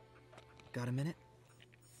 Boruto. Got a minute?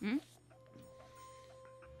 Hmm?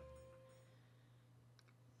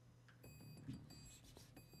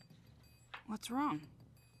 What's wrong?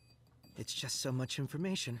 It's just so much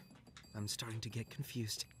information. I'm starting to get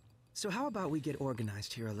confused. So how about we get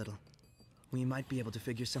organized here a little? We might be able to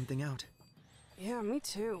figure something out. Yeah, me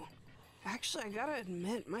too. Actually, I gotta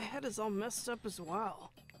admit, my head is all messed up as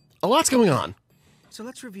well. A lot's going on. So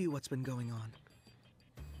let's review what's been going on.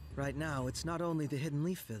 Right now, it's not only the Hidden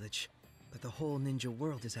Leaf Village, but the whole ninja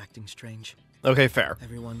world is acting strange. Okay, fair.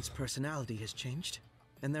 Everyone's personality has changed,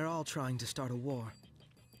 and they're all trying to start a war.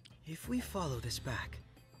 If we follow this back,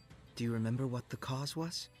 do you remember what the cause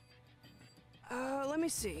was? Let me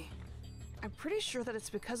see. I'm pretty sure that it's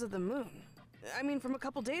because of the moon. I mean, from a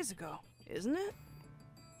couple days ago, isn't it?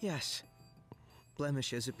 Yes.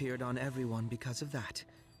 Blemishes appeared on everyone because of that.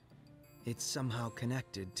 It's somehow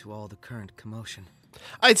connected to all the current commotion.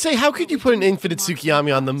 I'd say, how could you put an infinite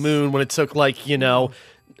Tsukiyami on the moon when it took, like, you know,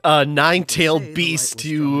 a nine-tailed beast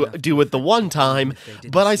to do it the one time?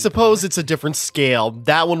 But I suppose it's a different scale.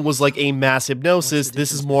 That one was like a mass hypnosis.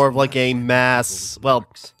 This is more of like a mass, well,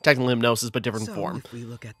 technical hypnosis, but different form. If we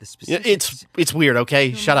look at the It's weird,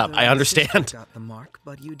 okay? Shut up. I understand. Got the mark,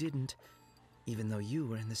 but you didn't, even though you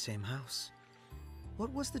were in the same house.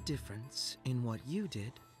 What was the difference in what you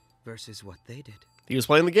did versus what they did? He was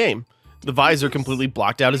playing the game. The visor completely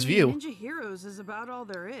blocked out his view. Ninja Heroes is about all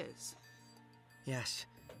there is. Yes.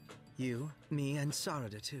 You, me, and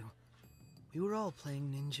Sarada too. We were all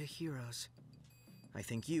playing Ninja Heroes. I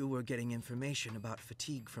think you were getting information about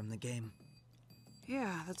fatigue from the game.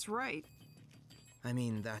 Yeah, that's right. I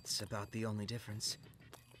mean, that's about the only difference.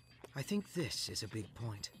 I think this is a big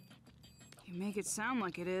point. You make it sound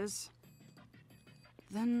like it is.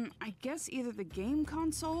 Then I guess either the game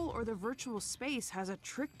console or the virtual space has a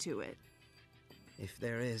trick to it. If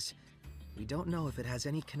there is, we don't know if it has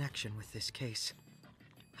any connection with this case.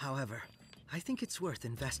 However, I think it's worth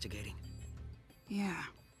investigating. Yeah.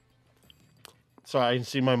 Sorry, I can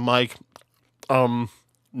see my mic,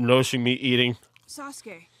 noticing me eating.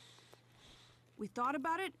 Sasuke, we thought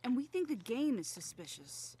about it, and we think the game is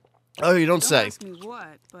suspicious. Oh, you don't say. Ask me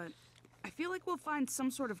what, but I feel like we'll find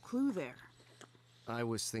some sort of clue there. I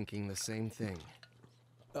was thinking the same thing.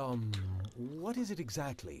 What is it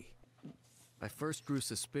exactly? I first grew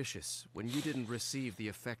suspicious when you didn't receive the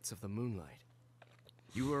effects of the moonlight.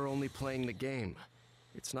 You were only playing the game.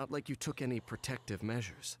 It's not like you took any protective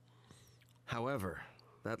measures. However,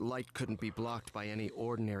 that light couldn't be blocked by any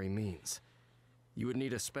ordinary means. You would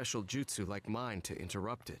need a special jutsu like mine to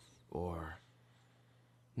interrupt it, or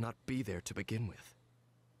not be there to begin with.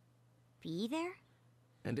 Be there?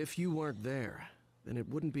 And if you weren't there, then it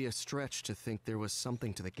wouldn't be a stretch to think there was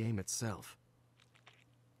something to the game itself.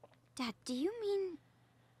 Dad, do you mean...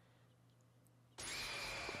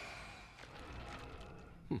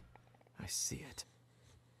 I see it.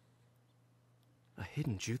 A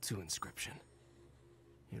hidden jutsu inscription.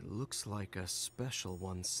 It looks like a special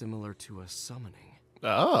one similar to a summoning.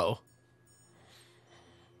 Oh.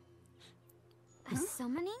 A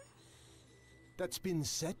summoning? That's been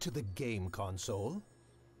set to the game console?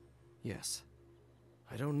 Yes.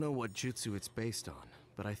 I don't know what jutsu it's based on,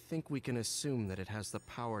 but I think we can assume that it has the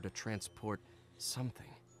power to transport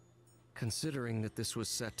something. Considering that this was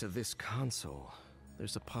set to this console,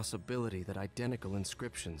 there's a possibility that identical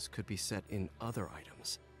inscriptions could be set in other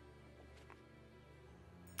items.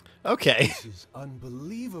 Okay. This is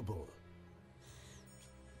unbelievable.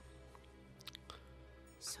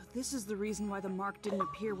 So this is the reason why the mark didn't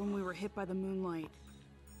appear when we were hit by the moonlight.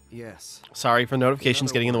 Yes. Sorry for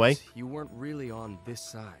notifications getting in the way. You weren't really on this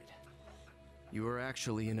side. You were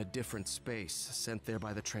actually in a different space, sent there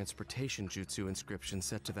by the transportation jutsu inscription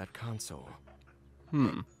set to that console.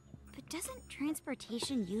 But doesn't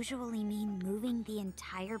transportation usually mean moving the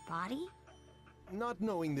entire body? Not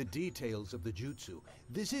knowing the details of the jutsu,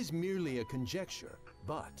 this is merely a conjecture,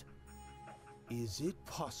 but is it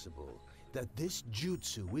possible that this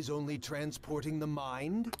jutsu is only transporting the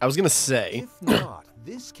mind? I was gonna say. If not,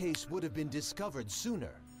 this case would have been discovered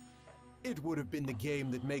sooner. It would have been the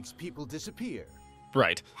game that makes people disappear.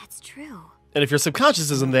 Right. That's true. And if your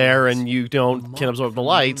subconscious isn't there and you can't absorb the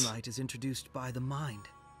light. Moonlight is introduced by the mind,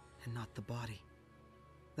 and not the body.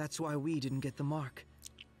 That's why we didn't get the mark,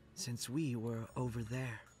 since we were over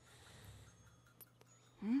there.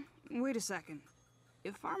 Wait a second.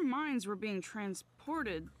 If our minds were being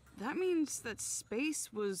transported, that means that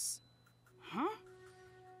space was... Huh?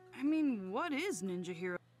 I mean, what is Ninja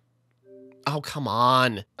Hero? Oh, come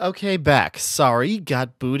on. Okay, back. Sorry,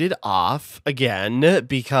 got booted off again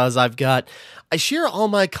because I share all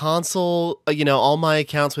my console, all my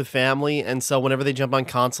accounts with family, and so whenever they jump on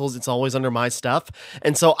consoles, it's always under my stuff.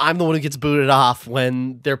 And so I'm the one who gets booted off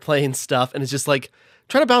when they're playing stuff, and it's just like,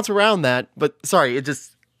 trying to bounce around that, but sorry,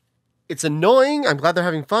 it's annoying. I'm glad they're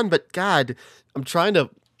having fun, but God, I'm trying to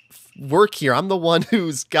work here. I'm the one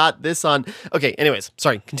who's got this on. Okay, anyways,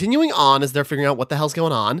 sorry. Continuing on as they're figuring out what the hell's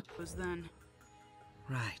going on.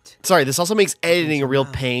 Right. Sorry, this also makes editing a real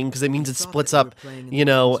pain because it means it splits up,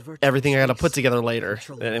 everything I gotta put together later.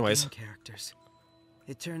 Anyways. Characters.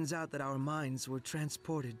 It turns out that our minds were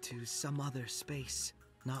transported to some other space,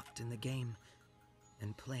 not in the game,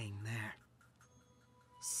 and playing there.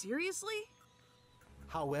 Seriously?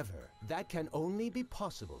 However, that can only be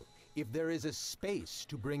possible if there is a space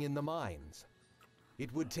to bring in the minds.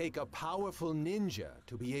 It would take a powerful ninja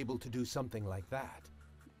to be able to do something like that.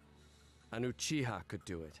 An Uchiha could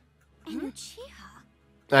do it. An Uchiha?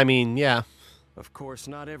 I mean, yeah. Of course,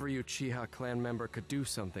 not every Uchiha clan member could do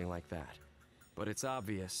something like that. But it's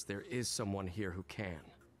obvious there is someone here who can.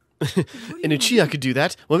 An Uchiha could do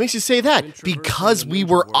that? What makes you say that? Because we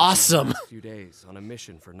were awesome. Few days on a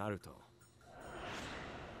mission for Naruto.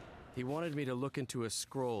 He wanted me to look into a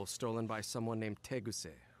scroll stolen by someone named Teguse,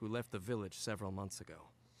 who left the village several months ago.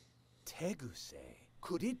 Teguse?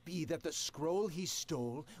 Could it be that the scroll he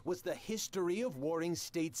stole was the history of Warring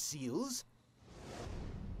State seals?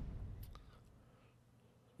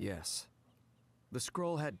 Yes. The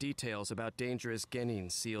scroll had details about dangerous genin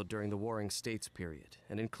sealed during the Warring States period,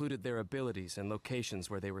 and included their abilities and locations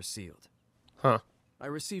where they were sealed. Huh. I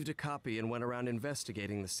received a copy and went around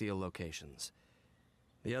investigating the seal locations.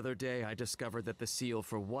 The other day, I discovered that the seal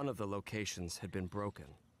for one of the locations had been broken.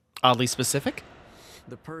 Oddly specific?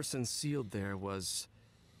 The person sealed there was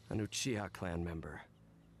an Uchiha clan member.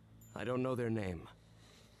 I don't know their name.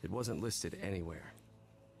 It wasn't listed anywhere.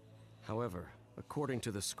 However, according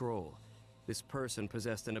to the scroll, this person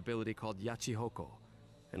possessed an ability called Yachihoko,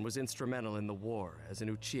 and was instrumental in the war as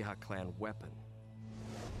an Uchiha clan weapon.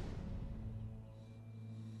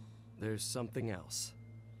 There's something else.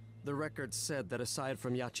 The record said that aside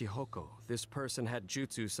from Yachihoko, this person had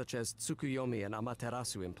jutsu such as Tsukuyomi and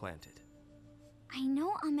Amaterasu implanted. I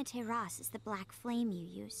know Amaterasu is the black flame you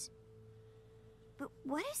use. But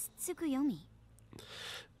what is Tsukuyomi?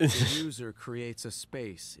 The user creates a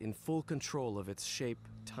space in full control of its shape,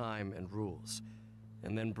 time, and rules,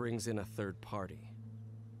 and then brings in a third party.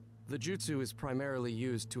 The jutsu is primarily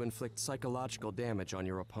used to inflict psychological damage on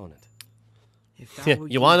your opponent. Yeah,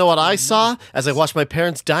 you wanna know what I saw as I watched my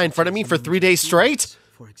parents die in front of me for 3 days straight?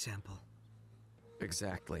 For example.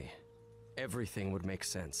 Exactly. Everything would make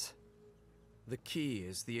sense. The key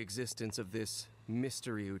is the existence of this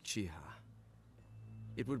mystery Uchiha.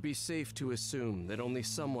 It would be safe to assume that only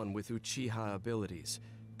someone with Uchiha abilities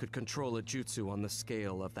could control a jutsu on the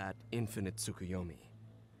scale of that infinite Tsukuyomi.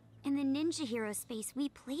 And the ninja hero space we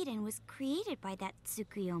played in was created by that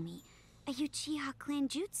Tsukuyomi, a Uchiha clan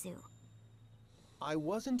jutsu. I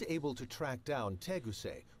wasn't able to track down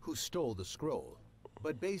Teguse, who stole the scroll,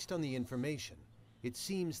 but based on the information, it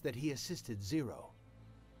seems that he assisted Zero.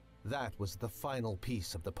 That was the final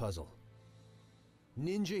piece of the puzzle.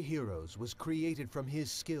 Ninja Heroes was created from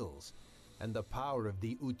his skills and the power of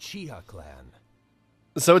the Uchiha clan.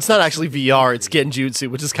 So it's not actually VR, it's Genjutsu,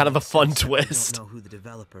 which is kind of a fun twist. I don't know who the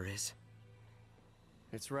developer is.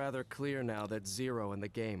 It's rather clear now that Zero and the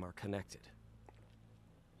game are connected.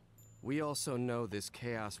 We also know this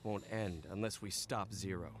chaos won't end unless we stop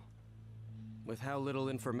Zero. With how little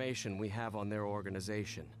information we have on their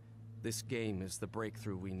organization, this game is the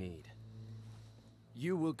breakthrough we need.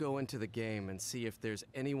 You will go into the game and see if there's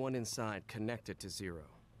anyone inside connected to Zero.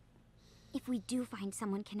 If we do find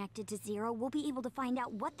someone connected to Zero, we'll be able to find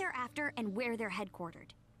out what they're after and where they're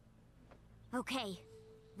headquartered. Okay,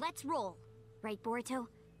 let's roll. Right, Boruto?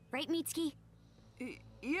 Right, Mitsuki?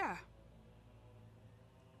 Yeah.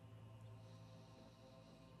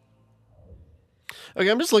 Okay,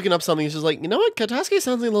 I'm just looking up something. It's just like, you know what? Katasuke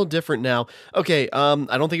sounds a little different now. Okay, I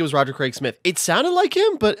don't think it was Roger Craig Smith. It sounded like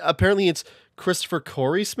him, but apparently it's Christopher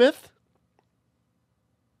Corey Smith.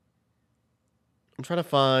 I'm trying to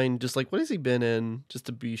find just like, what has he been in, just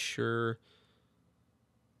to be sure.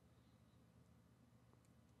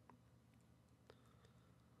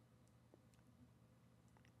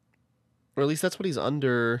 Or at least that's what he's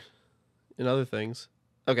under in other things.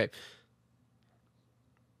 Okay.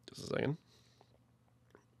 Just a second.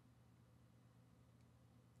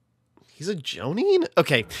 He's a Jonin?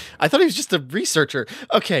 Okay. I thought he was just a researcher.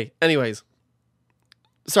 Okay. Anyways.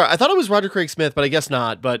 Sorry, I thought it was Roger Craig Smith, but I guess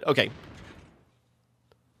not. But okay.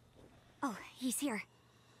 Oh, he's here.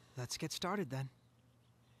 Let's get started then.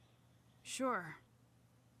 Sure.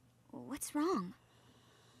 What's wrong?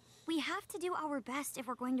 We have to do our best if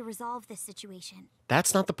we're going to resolve this situation.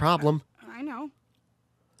 That's not the problem. I know.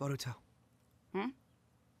 Boruto. Hmm?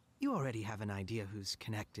 You already have an idea who's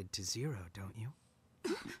connected to Zero, don't you?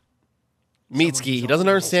 Mitsuki, he doesn't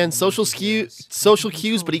understand social cues,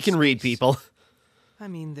 but he can read people. I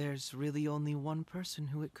mean, there's really only one person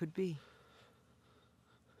who it could be.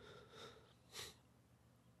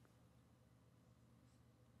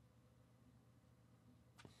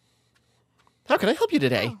 How can I help you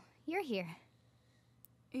today? Oh, you're here.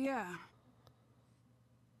 Yeah.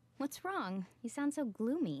 What's wrong? You sound so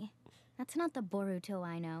gloomy. That's not the Boruto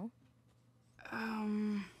I know.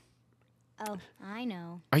 Oh, I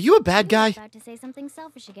know. Are you a bad guy? You're about to say something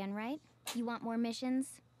selfish again, right? You want more missions?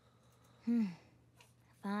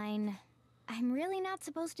 Fine. I'm really not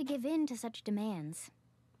supposed to give in to such demands.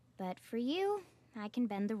 But for you, I can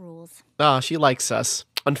bend the rules. Ah, she likes us.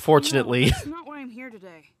 Unfortunately. No, that's not why I'm here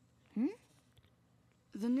today.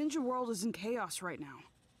 The ninja world is in chaos right now.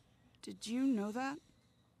 Did you know that?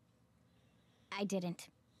 I didn't.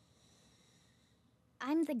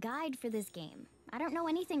 I'm the guide for this game. I don't know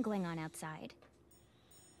anything going on outside.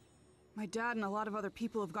 My dad and a lot of other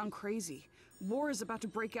people have gone crazy. War is about to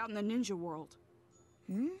break out in the ninja world.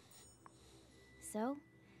 So,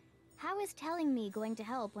 how is telling me going to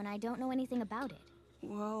help when I don't know anything about it?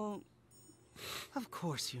 Well... Of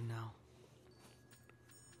course you know.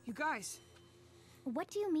 You guys...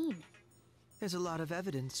 What do you mean? There's a lot of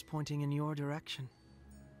evidence pointing in your direction.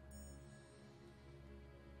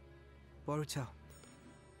 Boruto,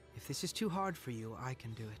 if this is too hard for you, I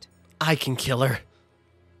can do it. I can kill her.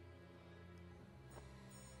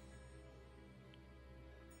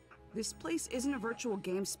 This place isn't a virtual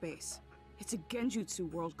game space. It's a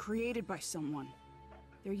genjutsu world created by someone.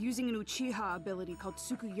 They're using an Uchiha ability called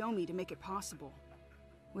Tsukuyomi to make it possible.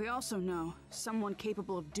 We also know someone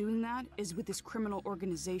capable of doing that is with this criminal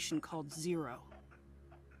organization called Zero.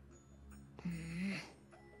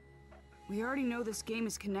 We already know this game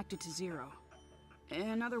is connected to Zero.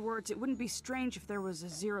 In other words, it wouldn't be strange if there was a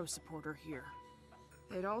Zero supporter here.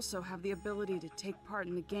 They'd also have the ability to take part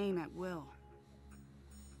in the game at will.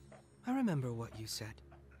 I remember what you said.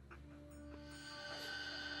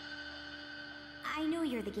 I know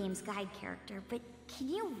you're the game's guide character, but can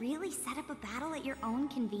you really set up a battle at your own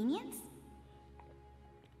convenience?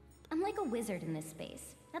 I'm like a wizard in this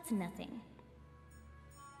space. That's nothing.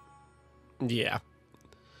 Yeah.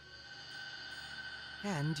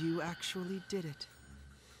 And you actually did it.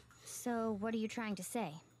 So, what are you trying to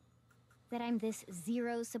say? That I'm this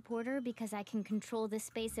Zero supporter because I can control this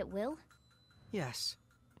space at will? Yes.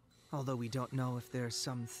 Although we don't know if there's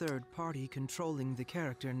some third party controlling the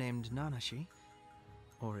character named Nanashi.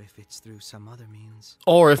 Or if it's through some other means.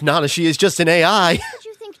 Or if not, she is just an AI. Did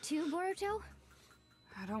you think too, Boruto?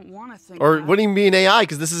 I don't want to think Or that. wouldn't even be an AI,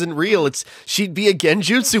 because this isn't real. She'd be a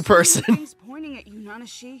genjutsu person. Things pointing at you,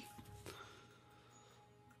 Nanashi.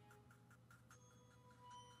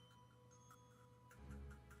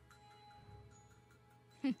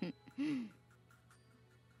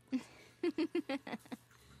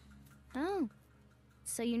 Oh,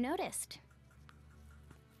 so you noticed.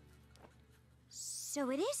 So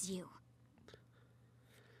it is you.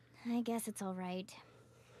 I guess it's all right.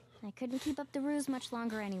 I couldn't keep up the ruse much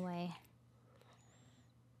longer anyway.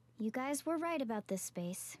 You guys were right about this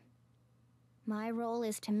space. My role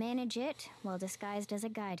is to manage it while disguised as a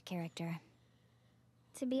guide character.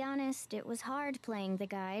 To be honest, it was hard playing the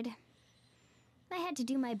guide. I had to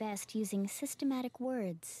do my best using systematic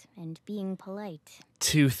words and being polite.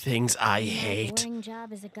 Two things I My hate. boring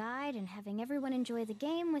job as a guide and having everyone enjoy the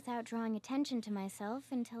game without drawing attention to myself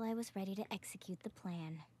until I was ready to execute the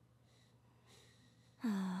plan.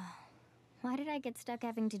 Why did I get stuck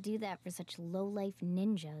having to do that for such low-life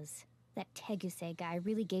ninjas? That Teguse guy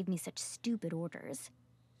really gave me such stupid orders.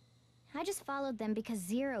 I just followed them because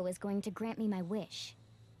Zero is going to grant me my wish.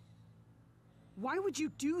 Why would you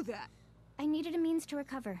do that? I needed a means to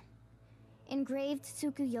recover. Engraved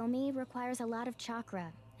Tsukuyomi requires a lot of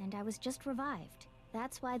chakra, and I was just revived.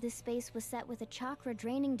 That's why this space was set with a chakra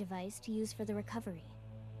draining device to use for the recovery.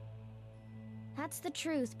 That's the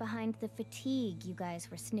truth behind the fatigue you guys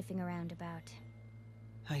were sniffing around about.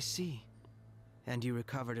 I see. And you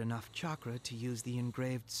recovered enough chakra to use the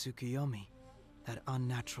engraved Tsukuyomi, that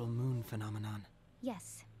unnatural moon phenomenon.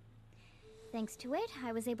 Yes. Thanks to it,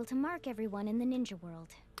 I was able to mark everyone in the ninja world.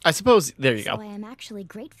 I suppose, there you So go. I am actually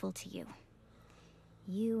grateful to you.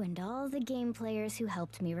 You and all the game players who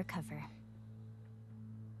helped me recover.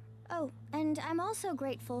 Oh, and I'm also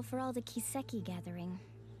grateful for all the Kiseki gathering.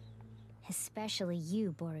 Especially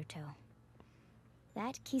you, Boruto.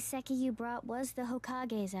 That Kiseki you brought was the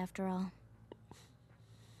Hokage's after all.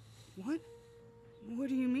 What? What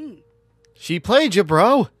do you mean? She played you,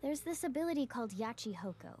 bro. There's this ability called Yachi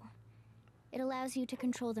Hoko. It allows you to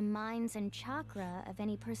control the minds and chakra of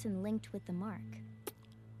any person linked with the mark.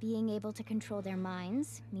 Being able to control their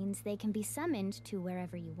minds means they can be summoned to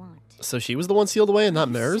wherever you want. So she was the one sealed away and not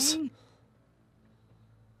Mirrors?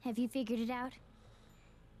 Have you figured it out?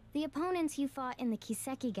 The opponents you fought in the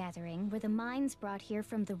Kiseki gathering were the minds brought here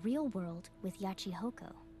from the real world with Yachi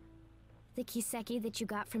Hoko. The Kiseki that you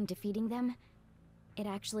got from defeating them, it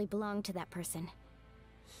actually belonged to that person.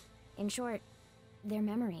 In short, their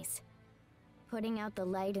memories. Putting out the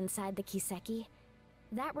light inside the Kiseki,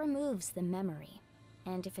 that removes the memory.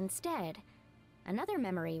 And if instead, another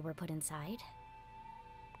memory were put inside...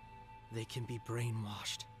 They can be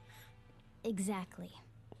brainwashed. Exactly.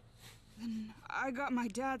 Then I got my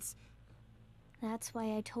dad's... That's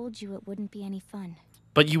why I told you it wouldn't be any fun.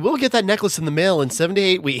 But you will get that necklace in the mail in 7 to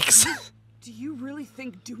 8 weeks. Do you really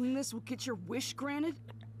think doing this will get your wish granted?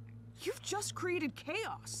 You've just created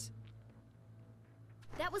chaos.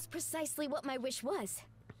 That was precisely what my wish was.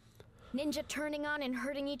 Ninja turning on and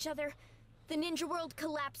hurting each other, the ninja world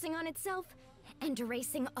collapsing on itself, and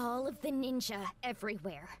erasing all of the ninja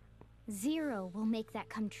everywhere. Zero will make that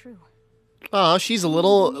come true. Aw, she's a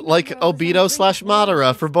little like Obito /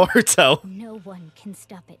 Madara for Boruto. No one can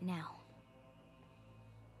stop it now.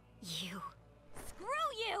 You. Screw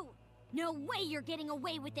you! No way you're getting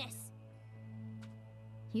away with this!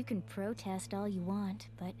 You can protest all you want,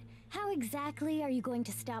 but how exactly are you going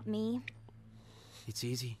to stop me? It's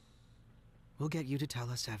easy. We'll get you to tell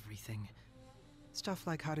us everything. Stuff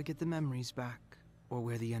like how to get the memories back, or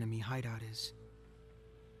where the enemy hideout is.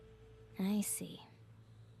 I see.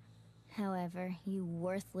 However, you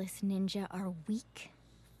worthless ninja are weak,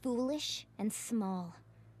 foolish, and small.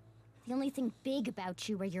 The only thing big about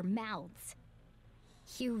you are your mouths.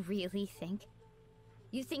 You really think?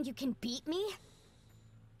 You think you can beat me?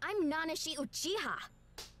 I'm Nanashi Uchiha.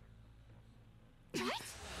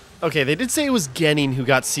 Okay, they did say it was Genin who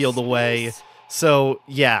got sealed away. So,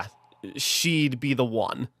 yeah, she'd be the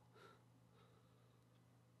one.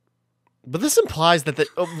 But this implies that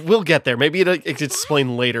we'll get there. Maybe it's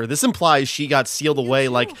explained later. This implies she got sealed away,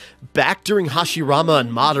 like, back during Hashirama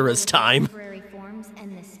and Madara's time. Temporary forms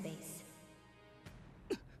and this space.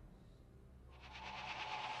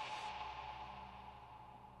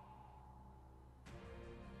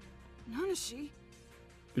 Nanashi?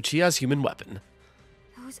 Uchiha's human weapon.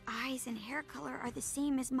 Those eyes and hair color are the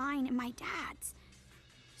same as mine and my dad's.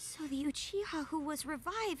 So the Uchiha who was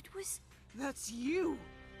revived was... That's you!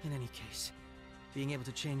 In any case, being able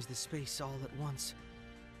to change the space all at once.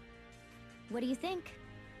 What do you think?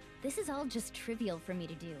 This is all just trivial for me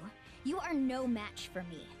to do. You are no match for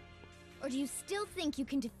me. Or do you still think you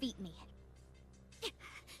can defeat me?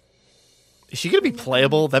 Is she gonna be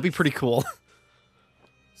playable? That'd be pretty cool.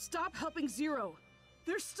 Stop helping Zero.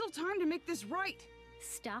 There's still time to make this right.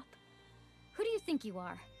 Stop? Who do you think you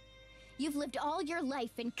are? You've lived all your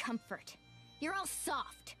life in comfort. You're all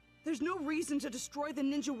soft. There's no reason to destroy the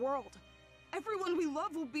ninja world. Everyone we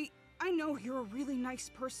love will be... I know you're a really nice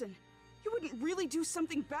person. You wouldn't really do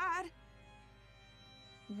something bad.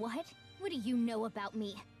 What? What do you know about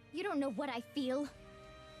me? You don't know what I feel?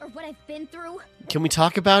 Or what I've been through? Can we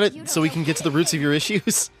talk about it so we can get to the roots of your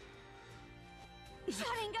issues?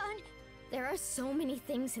 Sharingan! There are so many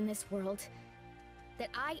things in this world that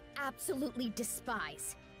I absolutely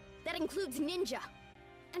despise. That includes ninja.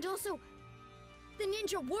 And also, The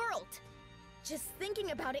ninja world! Just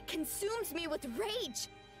thinking about it consumes me with rage!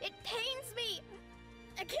 It pains me!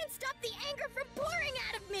 I can't stop the anger from pouring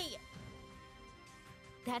out of me!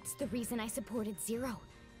 That's the reason I supported Zero.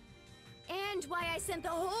 And why I sent the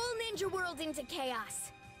whole ninja world into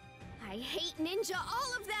chaos. I hate ninja,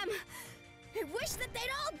 all of them! I wish that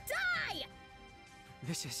they'd all die!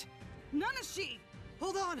 This is... Nanashi!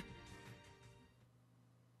 Hold on!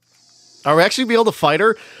 Are we actually be able to fight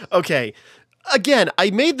her? Okay. Again,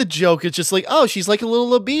 I made the joke, it's just like, oh, she's like a little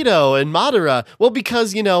libido and Madara. Well,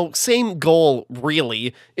 because, you know, same goal,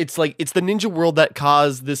 really. It's like, it's the ninja world that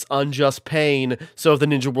caused this unjust pain, so if the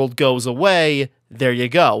ninja world goes away, there you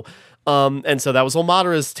go. And so that was all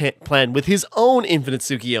Madara's plan with his own infinite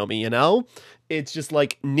Tsukiyomi, you know? It's just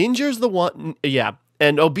like, ninja's the one, yeah.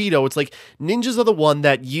 And Obito, it's like, ninjas are the one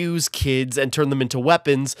that use kids and turn them into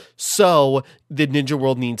weapons, so the ninja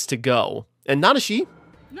world needs to go. And Nanashi...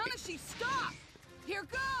 Nanashi, stop! Here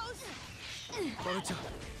goes! Boruto,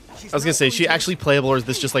 I was gonna say, is she actually playable, or is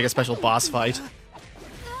this just like a special boss fight?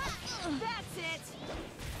 That's it!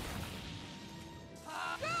 Go!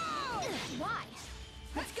 Why?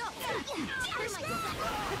 Let's go!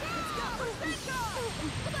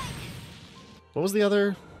 What was the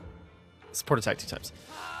other? Support attack 2 times.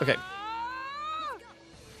 Okay.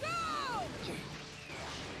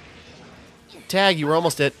 Tag, you were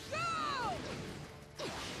almost it.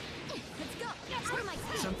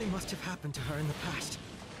 Something must have happened to her in the past.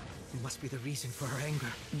 It must be the reason for her anger.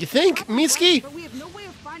 You think, Mitsuki? But we have no way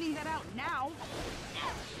of finding that out now.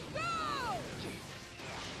 Go!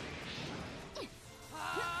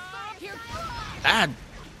 Ah!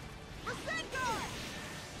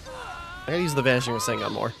 I gotta use the Vanishing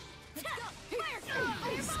Rasengan more.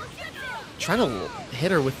 Trying to hit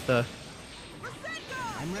her with the...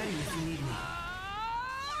 I'm ready if you need me.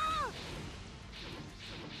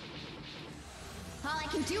 All I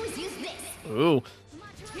can do is use this. Ooh.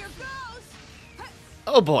 Here goes!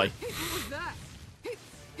 Oh boy. What was that?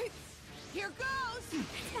 Here goes!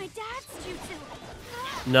 It's my dad's jutsu.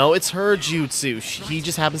 No, it's her jutsu. He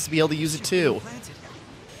just happens to be able to use it too. Implanted.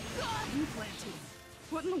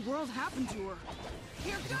 What in the world happened to her?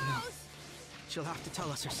 Here goes! She'll have to tell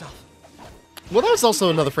us herself. Well, that was also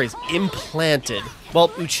another phrase. Implanted. Well,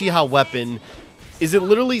 Uchiha weapon. Is it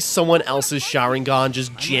literally someone else's Sharingan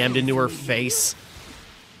just jammed into her face?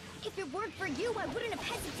 If it weren't for you, I wouldn't have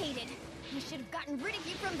hesitated. I should have gotten rid of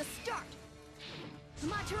you from the start.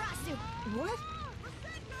 Amaterasu. What?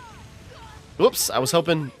 Whoops, I was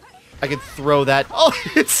hoping I could throw that. Oh,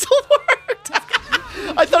 it still worked!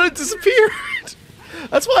 I thought it disappeared!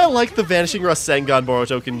 That's why I like the Vanishing Rasengan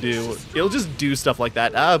Boruto can do. It'll just do stuff like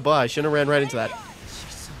that. Ah, boy, I shouldn't have ran right into that.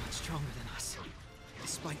 She's so much stronger than us,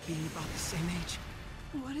 despite being about the same age.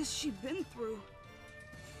 What has she been through?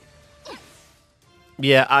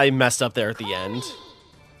 Yeah, I messed up there at the end.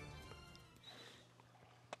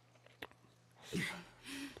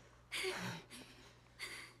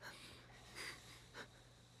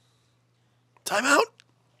 Time out!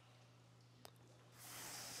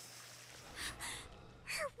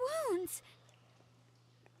 Wounds.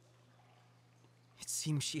 It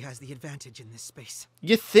seems she has the advantage in this space.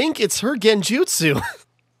 You think it's her genjutsu?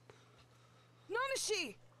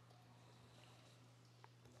 Nanashi!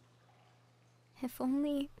 If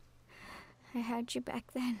only I had you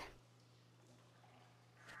back then.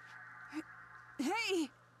 Hey!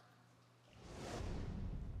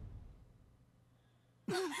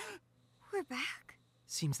 We're back.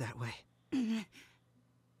 Seems that way.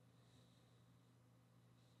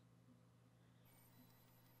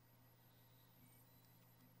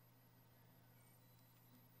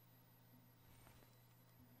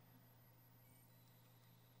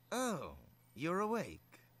 Oh, you're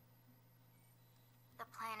awake. The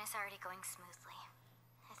plan is already going smoothly.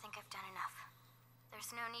 I think I've done enough.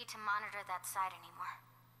 There's no need to monitor that side anymore.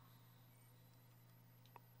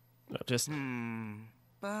 No, just...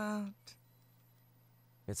 But...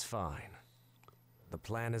 It's fine. The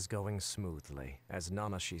plan is going smoothly, as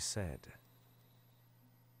Nanashi said.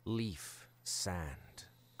 Leaf, sand,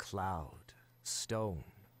 cloud, stone,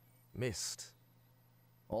 mist.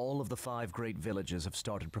 All of the 5 great villages have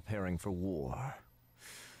started preparing for war.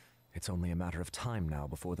 It's only a matter of time now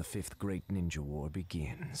before the 5th Great Ninja War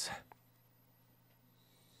begins.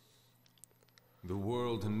 The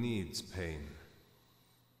world needs pain.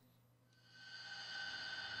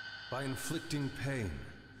 By inflicting pain,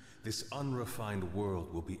 this unrefined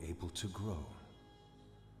world will be able to grow.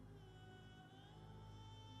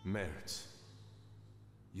 Merit,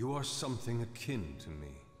 you are something akin to me.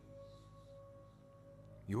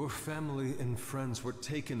 Your family and friends were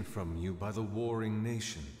taken from you by the warring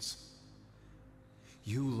nations.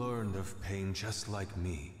 you learned of pain just like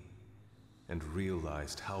me, and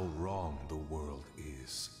realized how wrong the world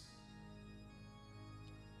is.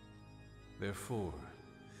 Therefore,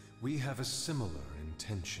 we have a similar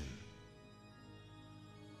intention.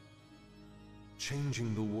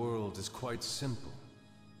 Changing the world is quite simple,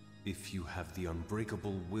 if you have the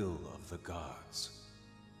unbreakable will of the gods.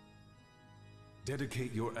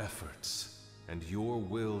 Dedicate your efforts and your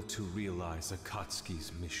will to realize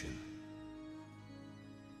Akatsuki's mission.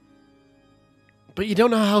 But you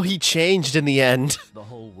don't know how he changed in the end. The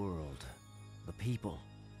whole world, the people.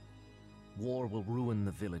 War will ruin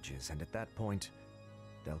the villages, and at that point,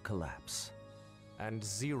 they'll collapse. And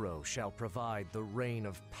Zero shall provide the reign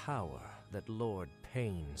of power that Lord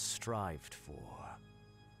Pain strived for.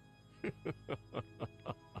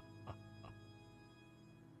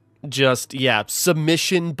 Just, yeah,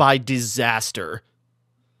 submission by disaster.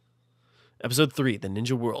 Episode 3, The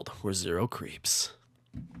Ninja World, where Zero creeps.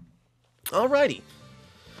 Alrighty.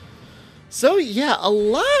 So, yeah, a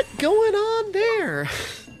lot going on there.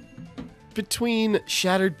 Between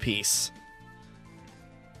Shattered Peace.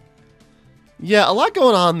 Yeah, a lot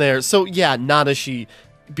going on there. So, yeah, Nanashi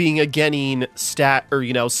being a Genin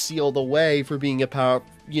sealed away for being a power,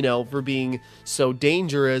 for being so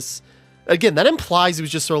dangerous. Again, that implies it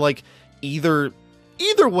was just sort of like either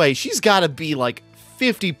way, she's got to be like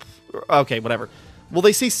 50. Okay, whatever. Well,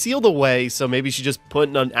 they say sealed away, so maybe she just put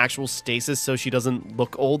in an actual stasis so she doesn't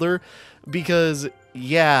look older. Because,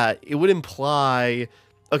 yeah, it would imply.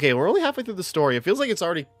 Okay, we're only halfway through the story. It feels like it's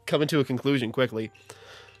already coming to a conclusion quickly.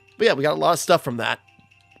 But yeah, we got a lot of stuff from that.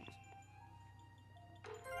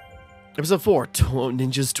 Episode 4,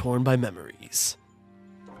 Ninjas Torn by Memories.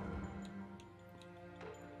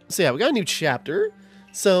 So yeah, we got a new chapter.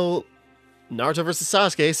 So, Naruto versus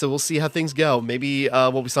Sasuke, so we'll see how things go. Maybe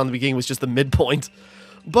what we saw in the beginning was just the midpoint.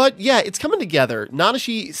 But yeah, it's coming together.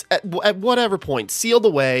 Nanashi, at whatever point, sealed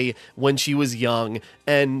away when she was young,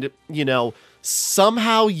 and,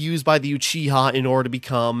 somehow used by the Uchiha in order to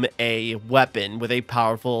become a weapon with a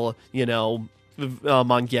powerful, Mangekyo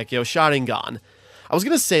Sharingan. I was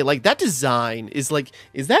gonna say, like, that design is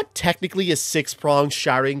that technically a 6-pronged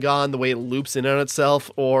Sharingan, the way it loops in on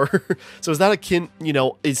itself? Or, so is that akin,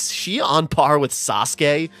 is she on par with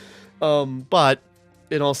Sasuke? But,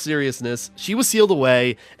 in all seriousness, she was sealed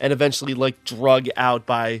away and eventually, drug out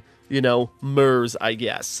by, Mers, I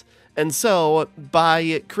guess. And so, by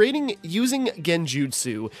using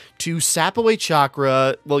Genjutsu to sap away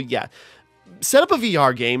chakra, set up a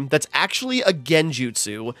VR game that's actually a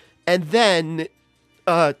Genjutsu, and then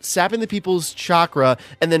sapping the people's chakra,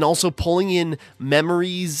 and then also pulling in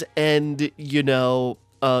memories and,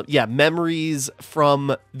 memories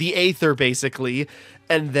from the Aether, basically,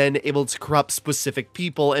 and then able to corrupt specific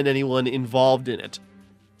people and anyone involved in it.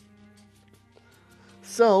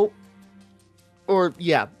 So,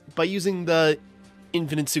 by using the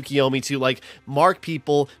Infinite Tsukiyomi to, mark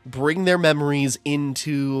people, bring their memories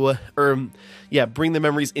into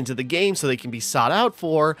the game so they can be sought out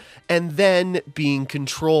for, and then being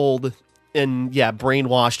controlled and,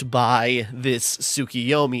 brainwashed by this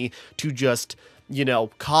Tsukiyomi to just,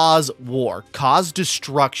 cause war, cause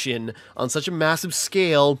destruction on such a massive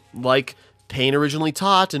scale, like Pain originally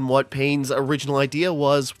taught, and what Pain's original idea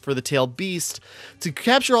was for the tailed beast, to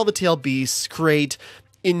capture all the tailed beasts, create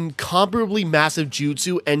incomparably massive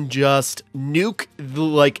jutsu, and just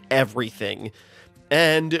nuke everything.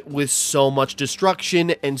 And with so much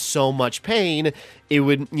destruction and so much pain, it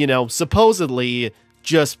would, supposedly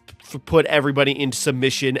just put everybody into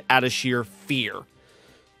submission out of sheer fear.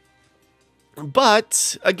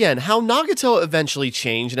 But, again, how Nagato eventually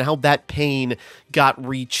changed and how that pain got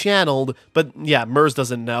rechanneled, but yeah, Mers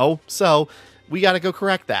doesn't know, so we gotta go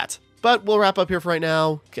correct that. But we'll wrap up here for right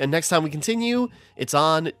now, and next time we continue, it's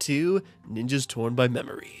on to Ninjas Torn by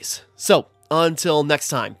Memories. So, until next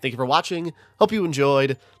time, thank you for watching, hope you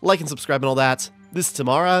enjoyed, like and subscribe and all that. This is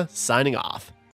Timmara, signing off.